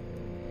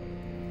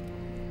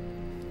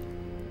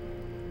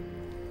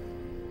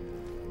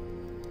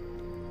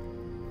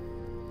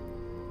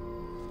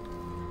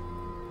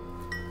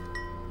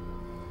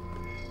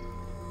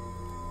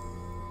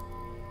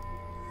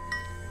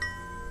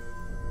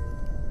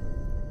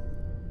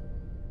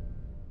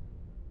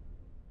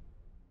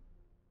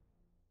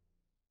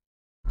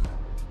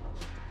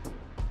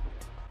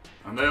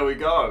 And there we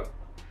go.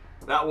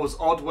 That was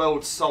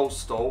Oddworld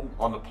Soulstorm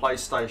on the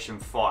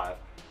PlayStation 5.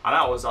 And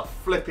that was a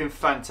flipping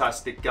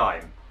fantastic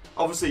game.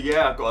 Obviously,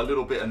 yeah, I got a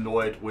little bit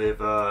annoyed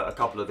with a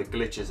couple of the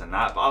glitches and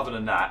that. But other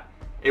than that,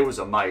 it was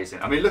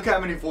amazing. I mean, look how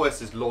many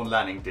voices Lorne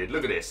Lanning did.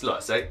 Look at this.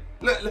 Look, see?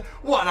 Look,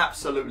 what an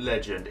absolute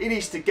legend. He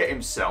needs to get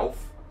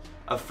himself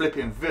a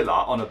flipping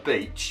villa on a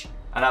beach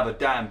and have a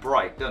damn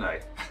break, doesn't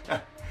he?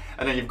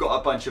 And then you've got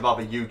a bunch of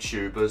other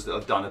YouTubers that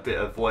have done a bit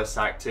of voice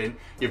acting.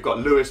 You've got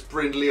Lewis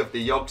Brindley of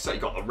the Yogsa.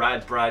 You've got the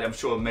Rad Brad. I'm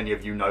sure many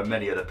of you know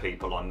many of the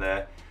people on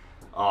there.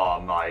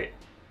 Oh, mate.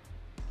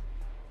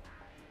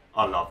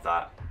 I love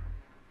that.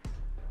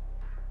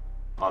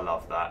 I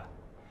love that.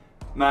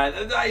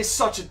 Man, that is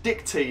such a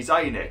dick tease,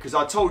 ain't it? Because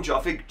I told you, I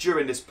think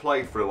during this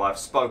playthrough, I've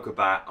spoke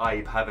about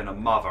Abe having a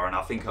mother, and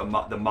I think the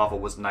mother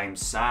was named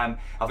Sam.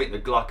 I think the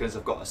Glukkons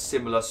have got a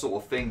similar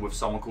sort of thing with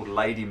someone called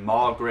Lady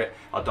Margaret.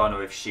 I don't know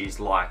if she's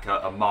like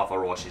a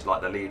mother or she's like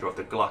the leader of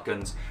the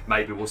Glukkons.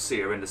 Maybe we'll see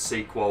her in the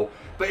sequel.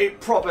 But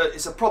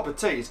it's a proper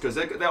tease, because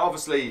they're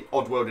obviously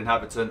Oddworld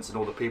inhabitants, and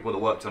all the people that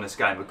worked on this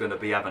game are going to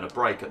be having a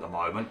break at the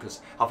moment, because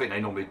I think they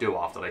normally do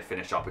after they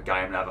finish up a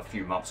game and have a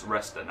few months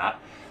rest and that.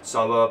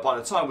 So by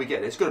the time we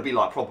get it's going to be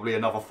like probably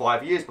another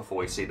 5 years before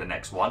we see the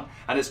next one,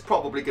 and it's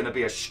probably going to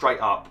be a straight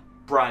up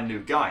brand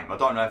new game. I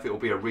don't know if it will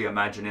be a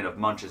reimagining of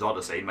Munch's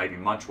Odyssey. Maybe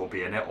Munch will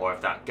be in it, or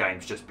if that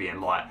game's just being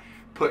like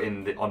put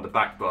on the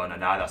back burner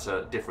now. That's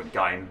a different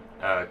game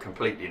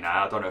completely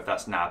now. I don't know if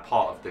that's now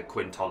part of the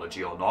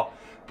quintology or not.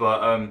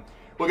 But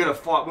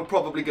we're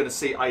probably going to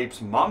see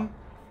Abe's mum,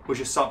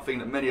 which is something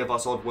that many of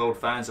us Oddworld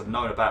fans have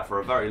known about for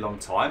a very long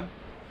time.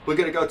 We're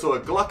going to go to a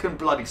Glukkon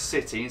bloody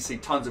city and see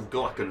tons of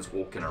Glukkons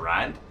walking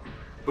around.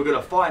 We're going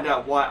to find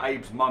out why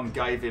Abe's mum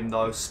gave him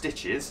those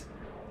stitches.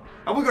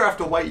 And we're going to have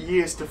to wait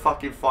years to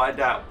fucking find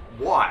out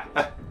why.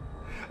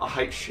 I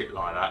hate shit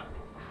like that.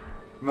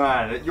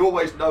 Man, you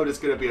always know there's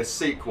going to be a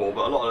sequel,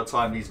 but a lot of the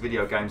time these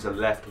video games are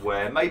left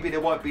where maybe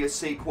there won't be a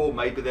sequel,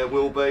 maybe there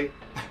will be.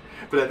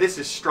 But this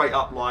is straight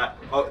up like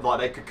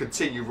they could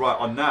continue right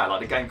on now,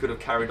 like the game could have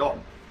carried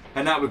on.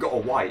 And now we've got to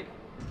wait.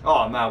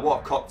 Oh man,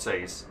 what a cop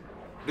tease.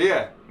 But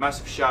yeah,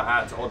 massive shout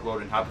out to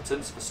Oddworld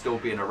inhabitants for still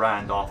being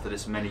around after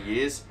this many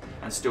years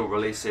and still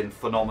releasing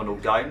phenomenal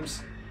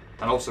games.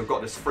 And also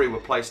got this free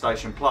with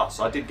PlayStation Plus.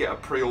 I did get a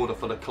pre-order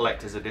for the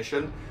collector's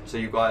edition, so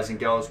you guys and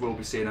girls will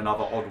be seeing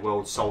another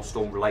Oddworld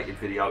Soulstorm related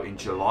video in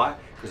July,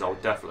 because I'll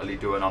definitely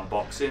do an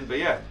unboxing. But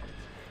yeah,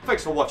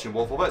 thanks for watching,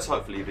 WolfTheWolf.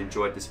 Hopefully you've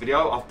enjoyed this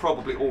video. I've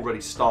probably already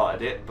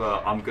started it,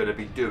 but I'm going to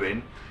be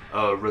doing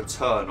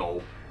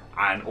Returnal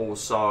and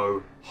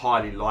also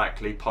highly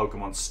likely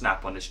Pokemon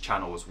Snap on this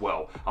channel as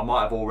well. I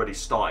might have already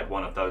started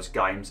one of those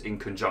games in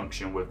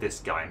conjunction with this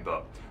game,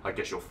 but I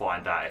guess you'll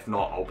find out. If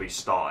not, I'll be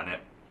starting it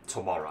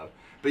tomorrow.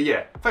 But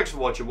yeah, thanks for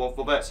watching,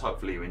 WolfTheWolf.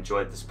 Hopefully you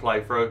enjoyed this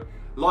playthrough.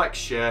 Like,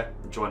 share,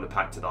 and join the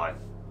pack today.